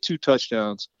 If I get 2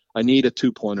 touchdowns, I need a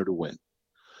 2-pointer to win.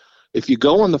 If you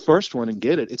go on the first one and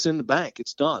get it, it's in the bank.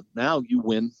 It's done. Now you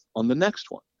win on the next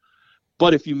one.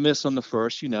 But if you miss on the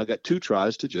first, you now got 2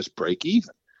 tries to just break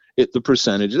even. The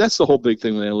percentage, that's the whole big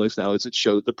thing with analytics now, is it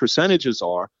shows the percentages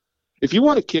are, if you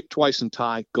want to kick twice and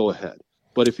tie, go ahead.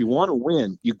 But if you want to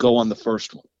win, you go on the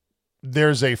first one.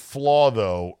 There's a flaw,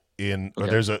 though, Okay.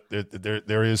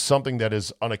 there is something that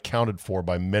is unaccounted for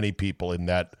by many people in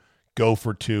that go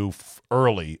for 2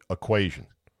 early equation.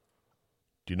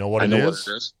 Do you know what I it know is?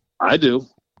 what it is. I do.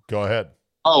 Go ahead.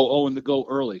 And to go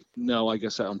early. No, I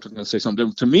guess I'm going to say something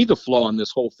different. To me, the flaw in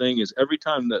this whole thing is every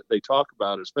time that they talk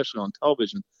about it, especially on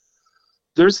television,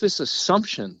 there's this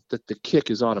assumption that the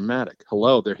kick is automatic.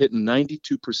 Hello, they're hitting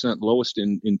 92% lowest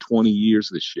in 20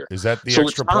 years this year. Is that the So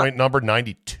extra it's not- point number,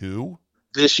 92?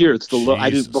 This year, it's the low.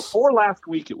 Jesus. Before last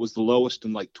week, it was the lowest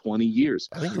in like 20 years.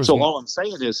 I think it was So all I'm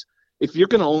saying is, if you're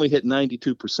going to only hit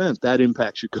 92%, that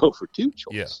impacts your go for 2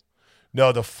 choice. Yeah.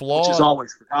 No, the flaw, Which is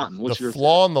always forgotten. What's the your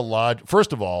flaw in the logic.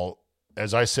 First of all,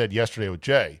 as I said yesterday with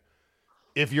Jay,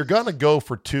 if you're going to go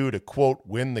for 2 to, quote,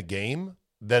 win the game,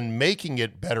 then making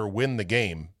it better win the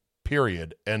game,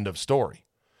 period, end of story.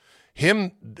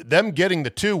 Them getting the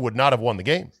 2 would not have won the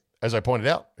game, as I pointed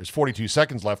out. There's 42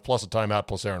 seconds left, plus a timeout,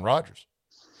 plus Aaron Rodgers.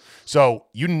 So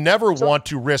you never want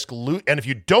to risk lose. And if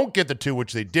you don't get the 2,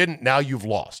 which they didn't, now you've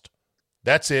lost.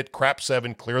 That's it. Crap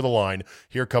 7, clear the line.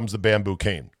 Here comes the bamboo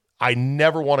cane. I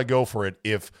never want to go for it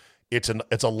if it's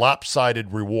a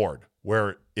lopsided reward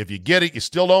where if you get it, you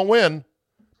still don't win,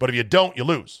 but if you don't, you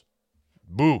lose.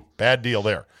 Boo, bad deal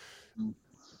there.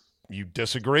 You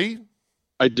disagree?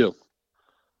 I do.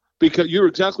 Because you're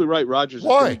exactly right. Rodgers is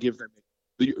Why? going to give them.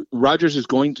 Rodgers is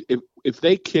going to if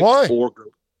they kick Why? or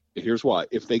here's why.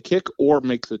 If they kick or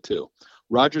make the 2,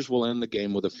 Rodgers will end the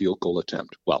game with a field goal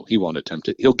attempt. Well, he won't attempt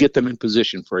it. He'll get them in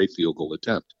position for a field goal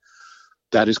attempt.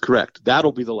 That is correct.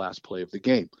 That'll be the last play of the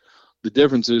game. The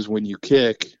difference is when you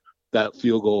kick, that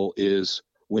field goal is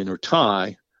win or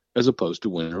tie as opposed to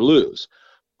win or lose.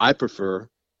 I prefer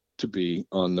to be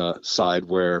on the side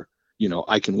where,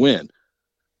 I can win.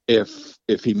 If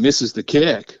he misses the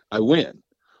kick, I win.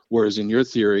 Whereas in your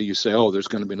theory, you say, there's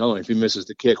going to be another one. If he misses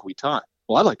the kick, we tie.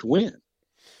 Well, I like to win.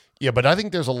 Yeah, but I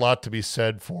think there's a lot to be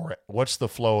said for it. What's the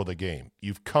flow of the game?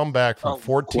 You've come back from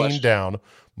 14 question. down.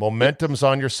 Momentum's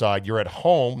on your side. You're at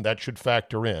home. That should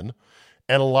factor in.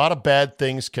 And a lot of bad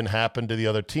things can happen to the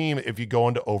other team if you go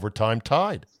into overtime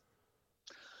tied.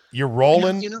 You're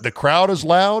rolling. The crowd is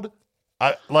loud.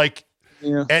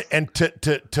 And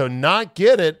to not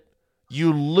get it,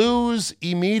 you lose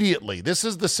immediately. This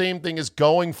is the same thing as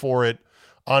going for it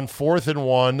on 4th and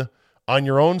 1 on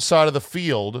your own side of the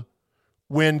field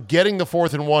when getting the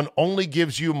 4th and 1 only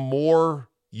gives you more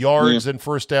yards and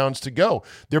first downs to go.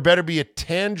 There better be a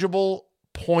tangible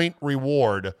point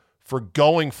reward for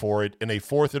going for it in a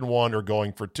 4th and 1 or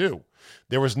going for 2.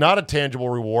 There was not a tangible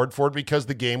reward for it because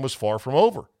the game was far from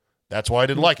over. That's why I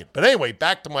didn't like it. But anyway,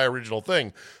 back to my original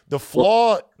thing. The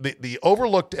flaw, the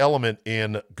overlooked element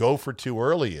in go for 2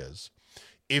 early is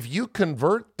if you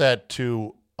convert that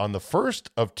 2 on the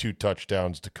first of 2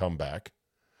 touchdowns to come back,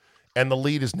 and the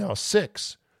lead is now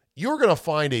 6, you're going to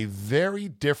find a very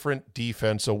different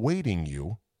defense awaiting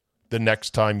you the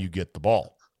next time you get the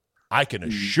ball. I can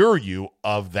assure you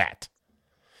of that.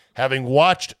 Having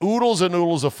watched oodles and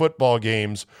oodles of football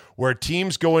games where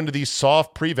teams go into these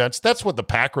soft prevents, that's what the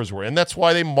Packers were in. That's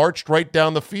why they marched right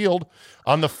down the field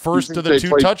on the first of the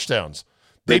 2 touchdowns.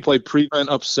 They play prevent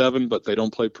up 7, but they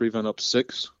don't play prevent up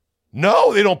 6?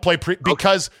 No, they don't play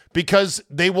because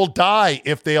they will die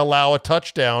if they allow a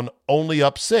touchdown only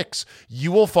up 6.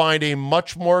 You will find a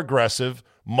much more aggressive,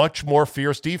 much more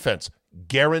fierce defense.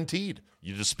 Guaranteed.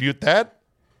 You dispute that?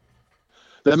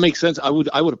 That makes sense. I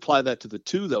would apply that to the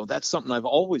 2, though. That's something I've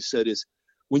always said is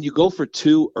when you go for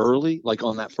 2 early, like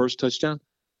on that first touchdown,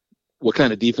 what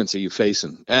kind of defense are you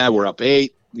facing? We're up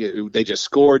 8. They just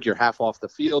scored. You're half off the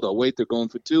field. Oh, wait, they're going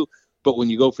for 2. But when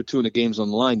you go for 2 and the game's on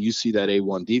the line, you see that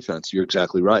A1 defense. You're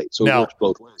exactly right. So it works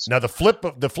both ways. Now, the flip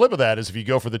of that is if you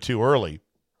go for the 2 early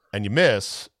and you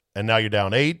miss, and now you're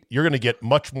down 8, you're going to get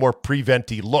much more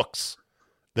prevent-y looks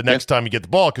the next time you get the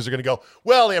ball, because they're going to go,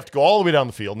 well, they have to go all the way down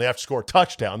the field, and they have to score a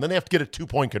touchdown. Then they have to get a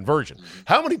 2-point conversion. Mm-hmm.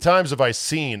 How many times have I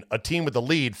seen a team with the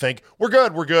lead think, we're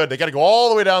good. They got to go all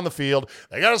the way down the field.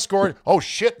 They got to score. Oh,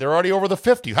 shit, they're already over the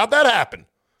 50. How'd that happen?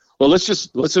 Well, let's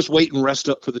just wait and rest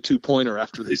up for the 2-pointer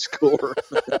after they score.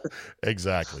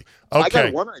 Exactly. Okay. I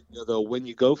got one idea, though. When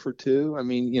you go for 2, I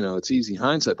mean, it's easy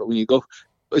hindsight, but when you go –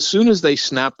 as soon as they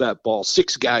snapped that ball,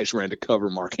 6 guys ran to cover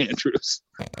Mark Andrews.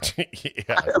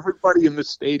 Yeah. Everybody in the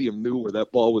stadium knew where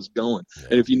that ball was going. Yeah.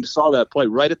 And if you saw that play,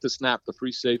 right at the snap, the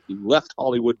free safety left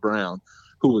Hollywood Brown,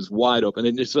 who was wide open.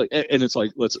 And it's like,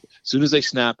 as soon as they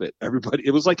snap it, everybody –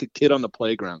 it was like a kid on the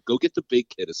playground. Go get the big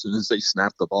kid as soon as they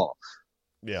snap the ball.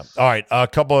 Yeah. All right. A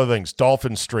couple of things.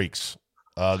 Dolphin streaks.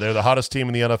 They're the hottest team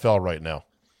in the NFL right now.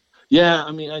 Yeah.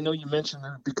 I mean, I know you mentioned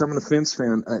becoming a Fins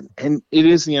fan, and it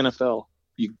is the NFL.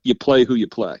 You play who you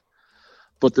play.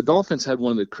 But the Dolphins had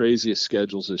one of the craziest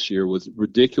schedules this year with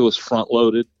ridiculous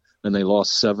front-loaded, and they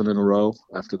lost 7 in a row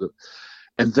after the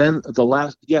 – and then the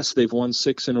last – yes, they've won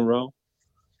 6 in a row.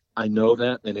 I know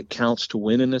that, and it counts to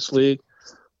win in this league.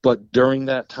 But during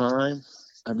that time,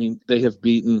 I mean, they have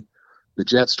beaten the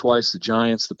Jets twice, the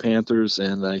Giants, the Panthers,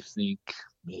 and I think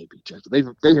maybe Jets. They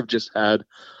have just had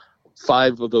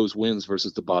 5 of those wins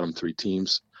versus the bottom 3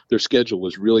 teams. Their schedule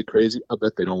was really crazy. I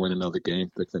bet they don't win another game.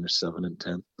 They finished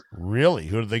 7-10. Really?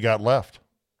 Who do they got left?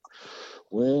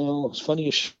 Well, it's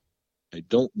funny. I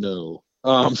don't know.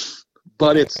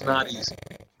 But it's not easy.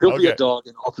 He'll be a dog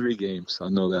in all 3 games. I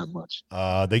know that much.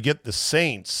 They get the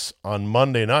Saints on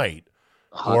Monday night,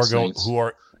 who are going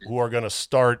to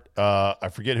start. I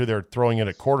forget who they're throwing in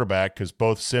at quarterback, because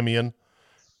both Simeon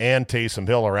and Taysom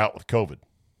Hill are out with COVID.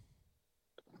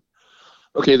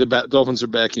 Okay, the Dolphins are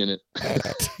back in it.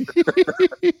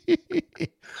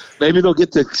 Maybe they'll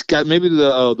get the guy. Maybe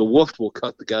the Wolf will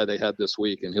cut the guy they had this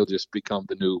week, and he'll just become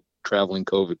the new traveling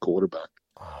COVID quarterback.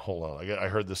 Hold on, I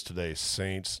heard this today.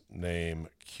 Saints name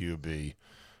QB.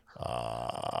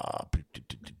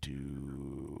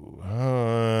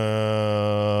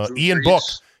 Ian Book.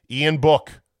 Ian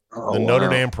Book. The Notre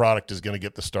Dame product is going to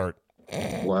get the start.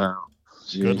 Wow.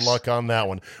 Jeez. Good luck on that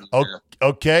one.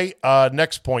 Okay.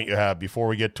 Next point you have before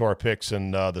we get to our picks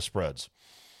and the spreads.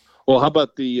 Well, how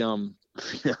about the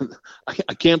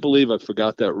I can't believe I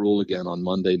forgot that rule again on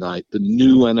Monday night. The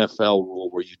new NFL rule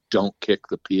where you don't kick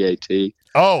the PAT.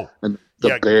 Oh. And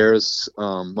the Bears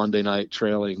Monday night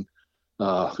trailing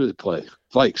who did they play?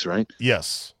 Vikes, right?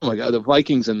 Yes. Oh my God, the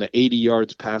Vikings and the 80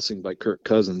 yards passing by Kirk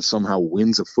Cousins somehow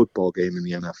wins a football game in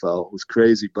the NFL. It was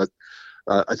crazy, but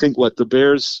I think the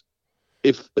Bears.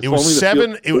 If it was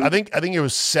 7, I think it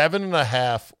was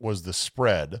 7.5 was the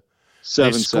spread.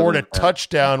 They scored a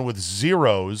touchdown with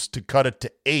zeros to cut it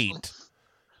to 8,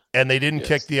 and they didn't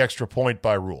kick the extra point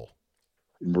by rule.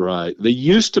 Right. They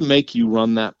used to make you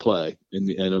run that play, and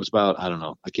it was about, I don't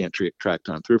know, I can't track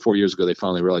time. 3 or 4 years ago, they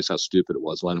finally realized how stupid it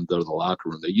was. Let them go to the locker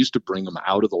room. They used to bring them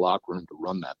out of the locker room to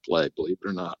run that play, believe it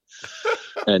or not.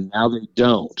 And now they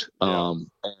don't.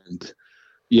 And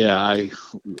yeah,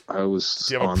 I was.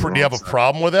 Do you have a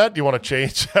problem with that? Do you want to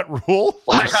change that rule?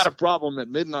 Well, I had a problem at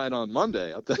midnight on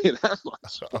Monday. I'll tell you that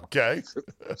much. Okay.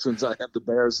 Since I have the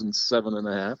Bears in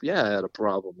 7.5, yeah, I had a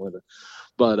problem with it.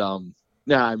 But I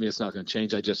mean, it's not going to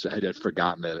change. I had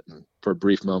forgotten it, and for a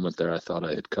brief moment there, I thought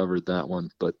I had covered that one.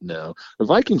 But no, the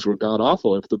Vikings were god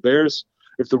awful. If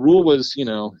the rule was,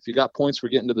 if you got points for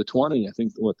getting to the 20, I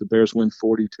think the Bears win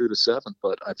 42-7.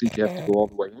 But I think you have to go all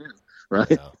the way in. Right?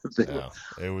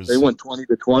 They went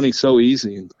 20-20 so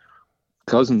easy, and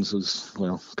Cousins was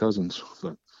Cousins.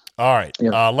 But, all right,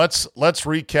 let's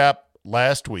recap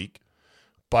last week.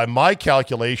 By my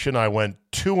calculation, I went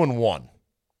 2-1.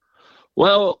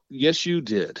 Well, yes, you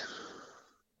did,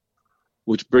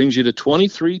 which brings you to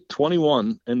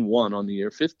 23-21-1 on the year,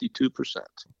 52%.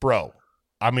 Bro,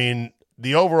 I mean,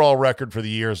 the overall record for the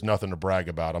year is nothing to brag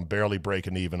about. I'm barely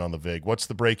breaking even on the VIG. What's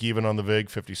the break even on the VIG?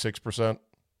 56%.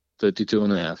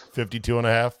 52.5.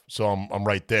 52.5. So I'm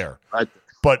right there. Right.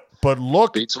 But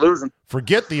look, beats losing.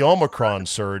 Forget the Omicron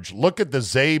surge. Look at the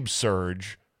Czabe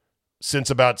surge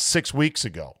since about 6 weeks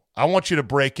ago. I want you to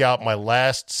break out my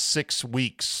last 6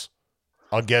 weeks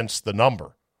against the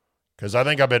number, because I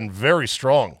think I've been very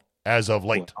strong as of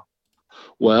late.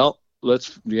 Well,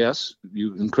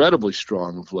 you incredibly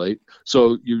strong of late.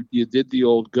 So you did the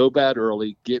old go bad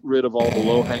early, get rid of all the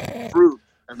low hanging fruit,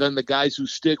 And then the guys who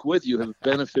stick with you have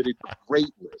benefited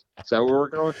greatly. Is that where we're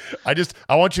going?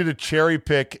 I want you to cherry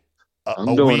pick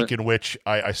a week in which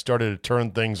I started to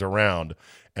turn things around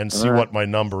and see what my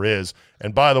number is.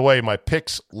 And by the way, my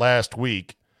picks last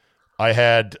week, I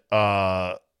had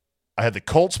the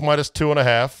Colts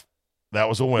 -2.5. That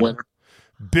was a winner.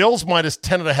 Bills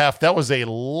 -10.5. That was a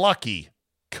lucky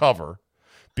cover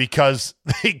because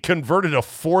they converted a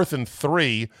 4th and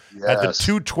 3 at the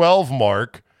 2:12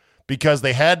 mark because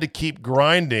they had to keep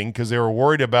grinding because they were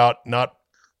worried about not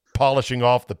polishing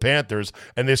off the Panthers,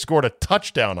 and they scored a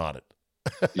touchdown on it.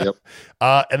 Yep.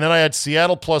 And then I had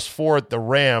Seattle +4 at the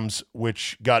Rams,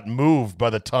 which got moved by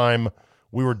the time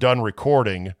we were done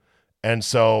recording. And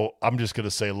so I'm just going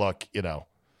to say, look,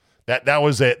 that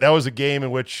was a game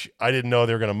in which I didn't know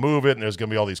they were going to move it, and there's going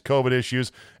to be all these COVID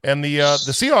issues. And the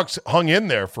Seahawks hung in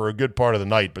there for a good part of the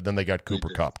night, but then they got Cooper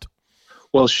Kupped.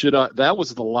 Well, that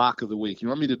was the lock of the week. You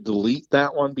want me to delete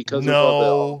that one because the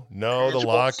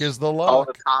lock is the lock.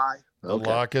 Oh, the tie. The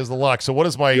lock is the lock. So what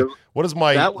is my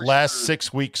last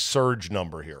 6 week surge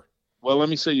number here? Well, let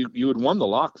me say you had won the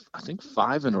lock, I think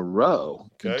 5 in a row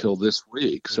until this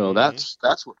week. So that's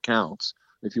what counts.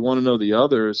 If you want to know the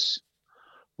others,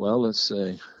 well, let's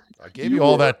say I gave you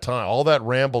all that time, all that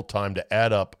ramble time to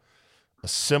add up a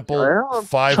simple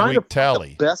 5-week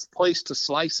tally. The best place to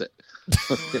slice it.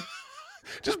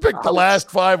 Just pick the last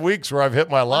 5 weeks where I've hit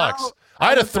my locks. I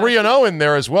had a 3-0 in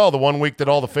there as well, the one week that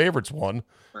all the favorites won,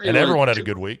 and everyone had a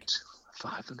good week.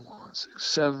 5-1,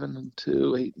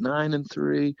 6-7-2,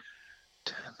 8-9-3,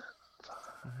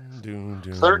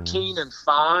 10-5,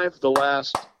 13-5. The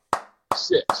last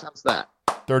 6. How's that?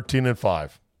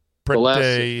 13-5.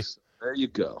 Pretty. There you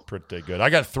go. Pretty good. I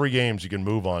got 3 games you can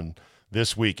move on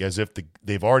this week as if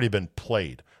they've already been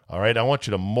played. All right, I want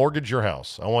you to mortgage your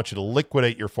house. I want you to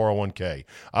liquidate your 401k.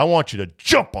 I want you to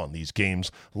jump on these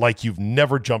games like you've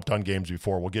never jumped on games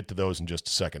before. We'll get to those in just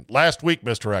a second. Last week,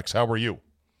 Mr. X, how were you?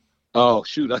 Oh,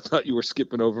 shoot, I thought you were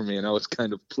skipping over me, and I was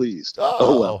kind of pleased.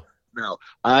 Oh well. No,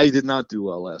 I did not do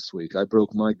well last week. I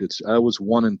broke my good. I was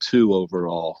 1-2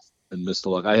 overall and missed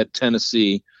the lock. I had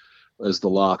Tennessee as the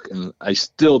lock, and I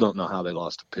still don't know how they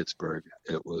lost to Pittsburgh.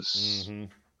 It was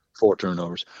 4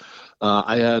 turnovers.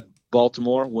 I had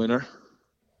Baltimore winner,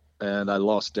 and I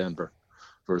lost Denver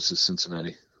versus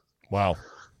Cincinnati. Wow.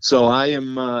 So I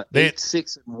am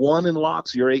 8-6-1 in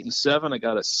locks. You're 8-7. I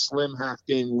got a slim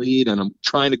half-game lead, and I'm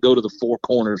trying to go to the 4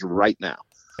 corners right now.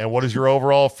 And what is your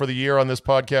overall for the year on this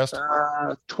podcast?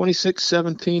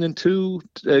 26-17-2,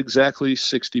 exactly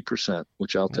 60%,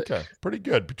 which I'll take. Okay, pretty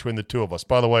good between the two of us.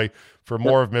 By the way, for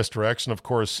more of Mr. X and, of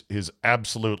course, his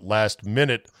absolute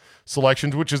last-minute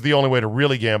selections, which is the only way to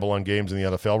really gamble on games in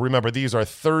the NFL. Remember, these are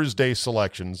Thursday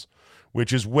selections,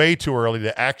 which is way too early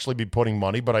to actually be putting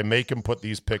money, but I make him put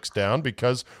these picks down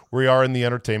because we are in the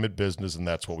entertainment business, and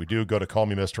that's what we do. Go to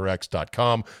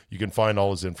callmemrx.com. You can find all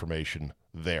his information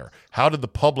there. How did the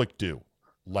public do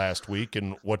last week,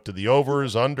 and what did the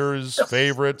overs, unders,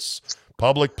 favorites,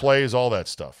 public plays, all that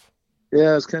stuff?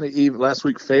 Yeah, it's kind of even. Last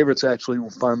week, favorites actually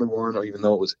finally won, even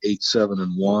though it was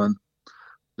 8-7-1.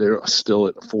 They're still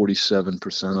at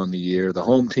 47% on the year. The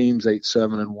home team's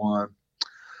 8-7-1.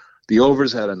 The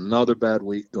overs had another bad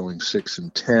week, going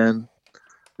 6-10.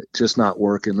 It's just not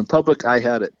working. The public, I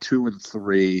had at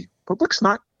 2-3. Public's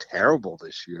not terrible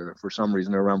this year. For some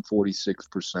reason, they're around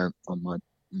 46% on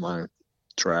my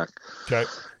track. Okay.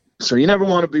 So you never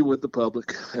want to be with the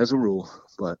public as a rule,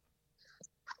 but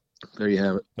there you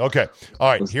have it. Okay. All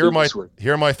right. Here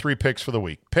are my 3 picks for the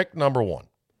week. Pick number 1.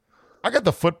 I got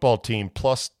the football team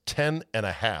plus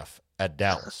 10.5 at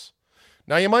Dallas.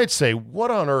 Now, you might say, what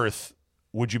on earth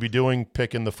would you be doing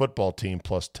picking the football team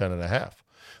plus 10.5?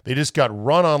 They just got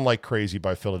run on like crazy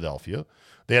by Philadelphia.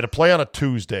 They had to play on a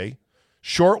Tuesday,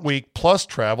 short week plus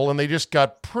travel, and they just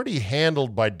got pretty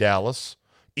handled by Dallas,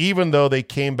 even though they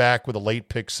came back with a late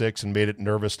pick 6 and made it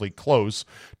nervously close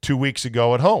 2 weeks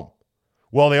ago at home.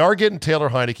 Well, they are getting Taylor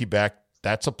Heineke back.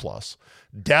 That's a plus.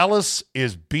 Dallas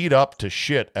is beat up to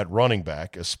shit at running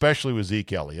back, especially with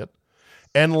Zeke Elliott.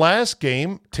 And last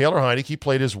game, Taylor Heineke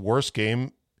played his worst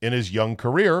game in his young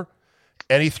career,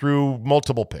 and he threw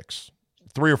multiple picks,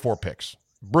 3 or 4 picks.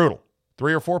 Brutal.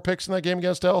 3 or 4 picks in that game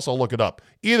against Dallas? I'll look it up.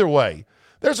 Either way,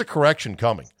 there's a correction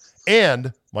coming.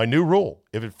 And my new rule,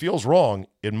 if it feels wrong,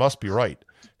 it must be right.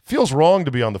 It feels wrong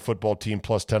to be on the football team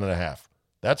plus 10.5.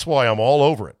 That's why I'm all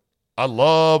over it. I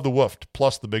love the woofed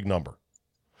plus the big number.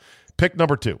 Pick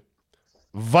number 2,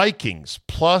 Vikings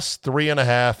plus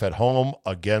 3.5 at home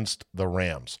against the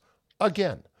Rams.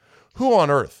 Again, who on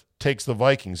earth takes the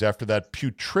Vikings after that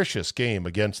putricious game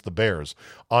against the Bears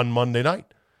on Monday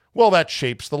night? Well, that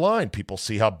shapes the line. People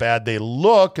see how bad they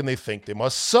look, and they think they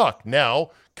must suck.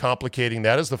 Now, complicating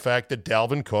that is the fact that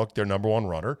Dalvin Cook, their number one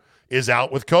runner, is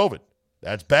out with COVID.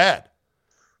 That's bad.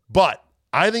 But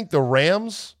I think the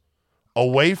Rams,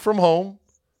 away from home,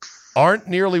 aren't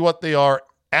nearly what they are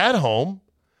at home.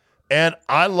 And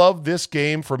I love this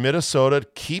game for Minnesota to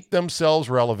keep themselves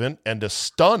relevant and to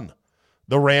stun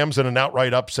the Rams in an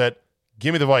outright upset.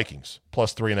 Give me the Vikings,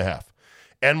 plus 3.5.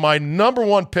 And my number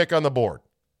one pick on the board,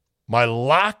 my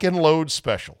lock and load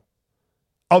special,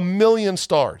 1,000,000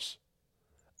 stars.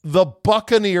 The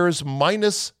Buccaneers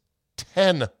minus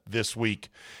 10 this week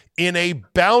in a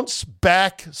bounce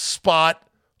back spot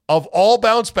of all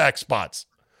bounce back spots.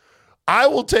 I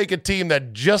will take a team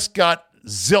that just got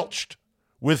zilched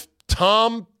with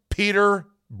Thomas Peter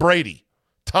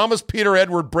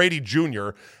Edward Brady Jr.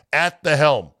 at the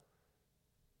helm.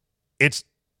 It's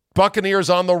Buccaneers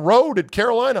on the road at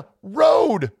Carolina.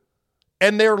 Road.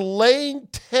 And they're laying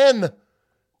 10.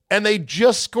 And they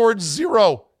just scored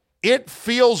 0. It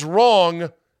feels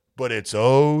wrong, but it's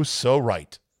oh so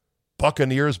right.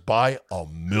 Buccaneers by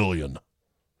 1,000,000.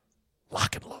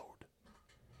 Lock and load.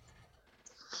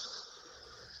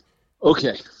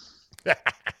 Okay. I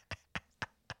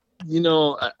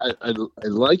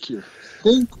like your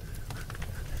thinking.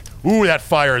 Ooh, that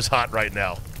fire is hot right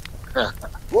now.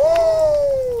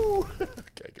 Woo!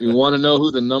 Okay, you want to know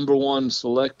who the number one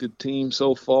selected team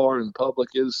so far in public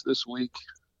is this week?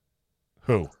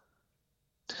 Who?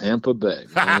 Tampa Bay.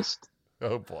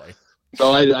 Oh, boy.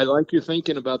 So I like your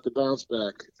thinking about the bounce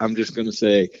back. I'm just going to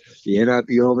say, you're not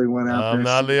the only one out there. I'm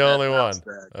not the only one.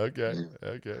 Back. Okay,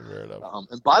 fair enough.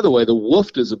 And by the way, the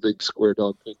Wolf is a big square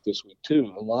dog pick this week,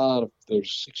 too.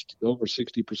 There's over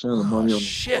 60% of the money on the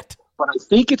shit. But I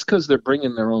think it's because they're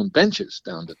bringing their own benches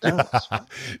down to Dallas.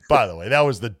 By the way, that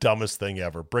was the dumbest thing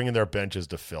ever, bringing their benches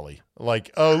to Philly.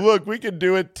 Like, oh, look, we can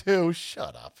do it, too.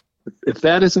 Shut up. If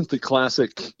that isn't the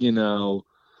classic,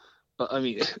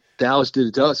 Dallas did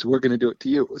it to us, we're going to do it to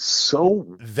you. It was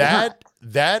so that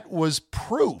was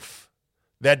proof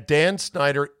that Dan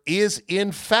Snyder is,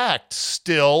 in fact,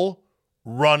 still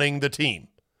running the team.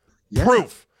 Yeah.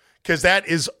 Proof. Because that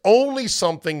is only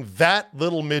something that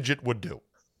little midget would do.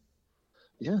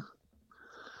 Yeah.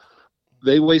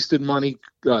 They wasted money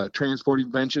transporting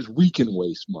benches. We can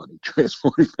waste money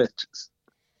transporting benches.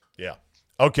 Yeah.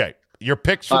 Okay. Your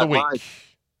picks for the week.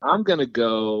 I'm going to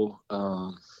go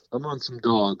I'm on some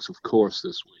dogs, of course,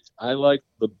 this week. I like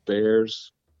the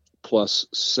Bears plus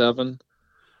 7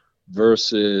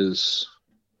 versus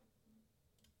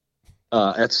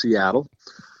at Seattle.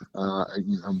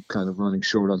 I'm kind of running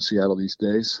short on Seattle these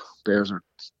days. Bears are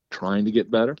trying to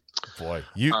get better. Boy,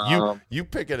 you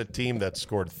pick at a team that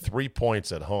scored 3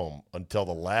 points at home until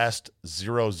the last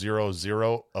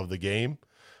 0-0-0 of the game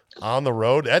on the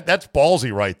road. That's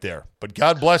ballsy right there. But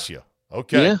God bless you.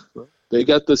 Okay. Yeah, they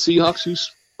got the Seahawks who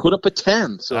put up a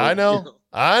 10. So I know.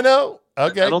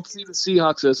 Okay. I don't see the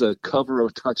Seahawks as a cover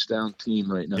of touchdown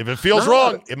team right now. If it feels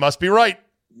wrong, it must be right.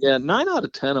 Yeah, 9 out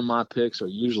of 10 of my picks are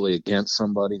usually against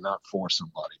somebody, not for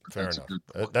somebody. Fair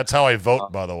enough. That's how I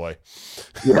vote, by the way.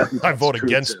 Yeah, I vote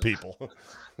against people.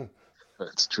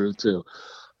 That's true, too.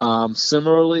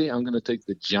 Similarly, I'm going to take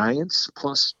the Giants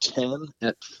plus 10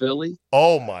 at Philly.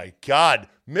 Oh, my God.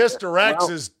 Mr. X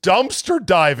is dumpster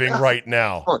diving right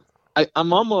now.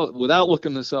 I'm almost, without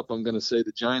looking this up, I'm going to say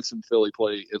the Giants and Philly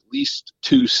play at least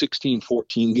 2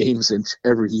 16-14 games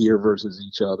every year versus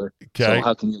each other. Okay. So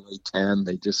how can you lay 10?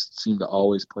 They just seem to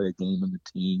always play a game in the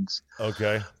teens.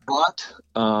 Okay. But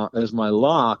as my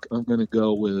lock, I'm going to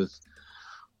go with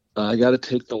I got to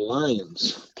take the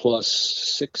Lions plus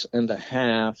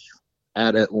 6.5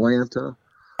 at Atlanta.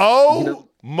 Oh,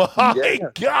 my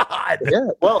God. Yeah.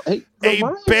 Well, hey, a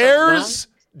Bears,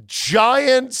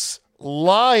 Giants,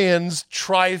 Lions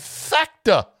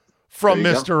trifecta from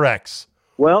Mr. X.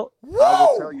 Well, I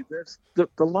will tell you this.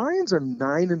 The Lions are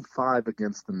 9-5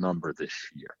 against the number this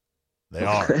year. They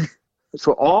are.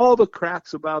 So all the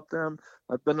craps about them,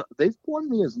 they've won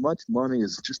me as much money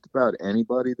as just about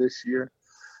anybody this year.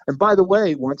 And by the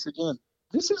way, once again,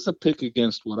 this is a pick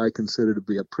against what I consider to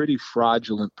be a pretty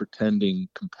fraudulent, pretending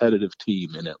competitive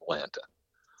team in Atlanta.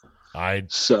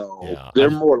 They're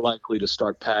more likely to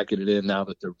start packing it in now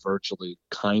that they're virtually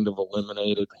kind of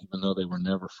eliminated, even though they were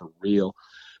never for real.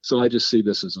 So I just see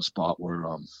this as a spot where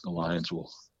the Lions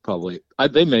will probably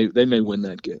they may win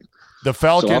that game. The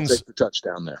Falcons, so I'll take the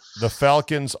touchdown there. The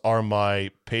Falcons are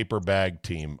my paper bag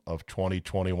team of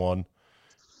 2021.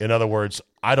 In other words,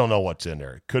 I don't know what's in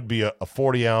there. It could be a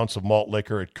 40 ounce of malt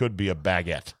liquor. It could be a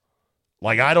baguette.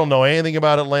 Like, I don't know anything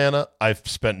about Atlanta. I've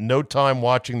spent no time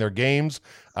watching their games.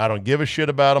 I don't give a shit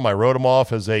about them. I wrote them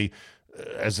off as a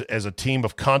as a team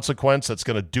of consequence that's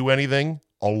going to do anything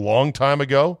a long time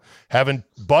ago. Haven't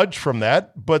budged from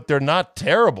that, but they're not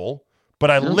terrible. But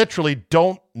I literally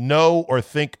don't know or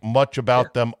think much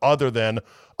about them other than,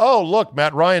 oh, look,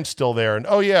 Matt Ryan's still there. And,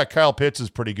 oh, yeah, Kyle Pitts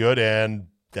is pretty good. And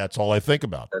that's all I think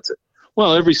about. That's it.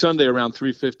 Well, every Sunday around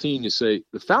 3:15, you say,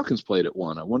 the Falcons played at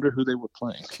 1. I wonder who they were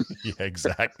playing. Yeah,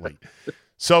 exactly.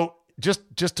 So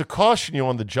just to caution you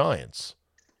on the Giants,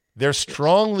 they're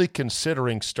strongly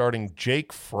considering starting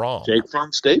Jake Fromm. Jake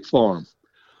from State Farm.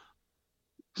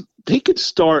 They could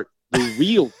start the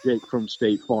real Jake from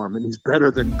State Farm, and he's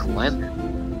better than Glennon.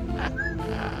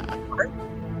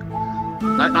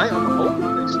 I'm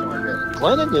hoping they start him.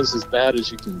 Glennon is as bad as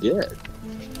you can get.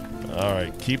 All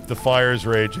right, keep the fires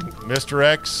raging. Mr.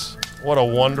 X, what a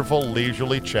wonderful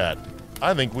leisurely chat.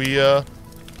 I think we're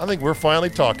finally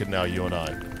talking now, you and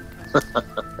I.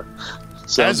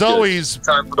 As always,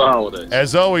 time for the holidays.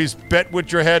 As always, bet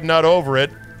with your head, not over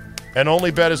it, and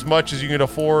only bet as much as you can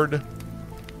afford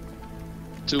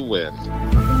to win.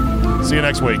 See you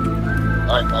next week. All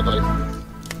right, bye-bye.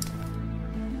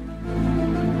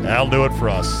 That'll do it for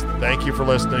us. Thank you for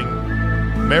listening.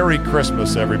 Merry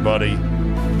Christmas, everybody,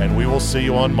 and we will see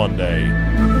you on Monday.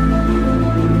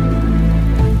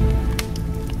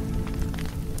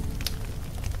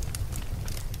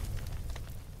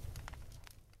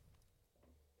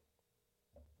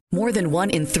 More than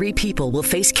 1 in 3 people will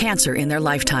face cancer in their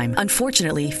lifetime.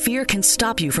 Unfortunately, fear can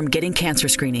stop you from getting cancer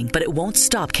screening, but it won't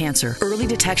stop cancer. Early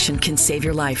detection can save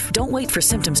your life. Don't wait for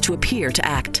symptoms to appear to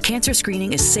act. Cancer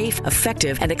screening is safe,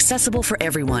 effective, and accessible for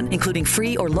everyone, including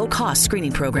free or low-cost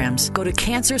screening programs. Go to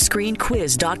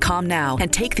CancerScreenQuiz.com now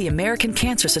and take the American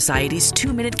Cancer Society's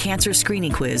 2-minute cancer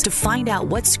screening quiz to find out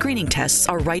what screening tests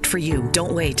are right for you.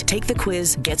 Don't wait. Take the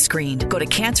quiz. Get screened. Go to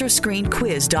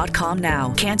CancerScreenQuiz.com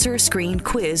now.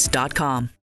 CancerScreenQuiz.com.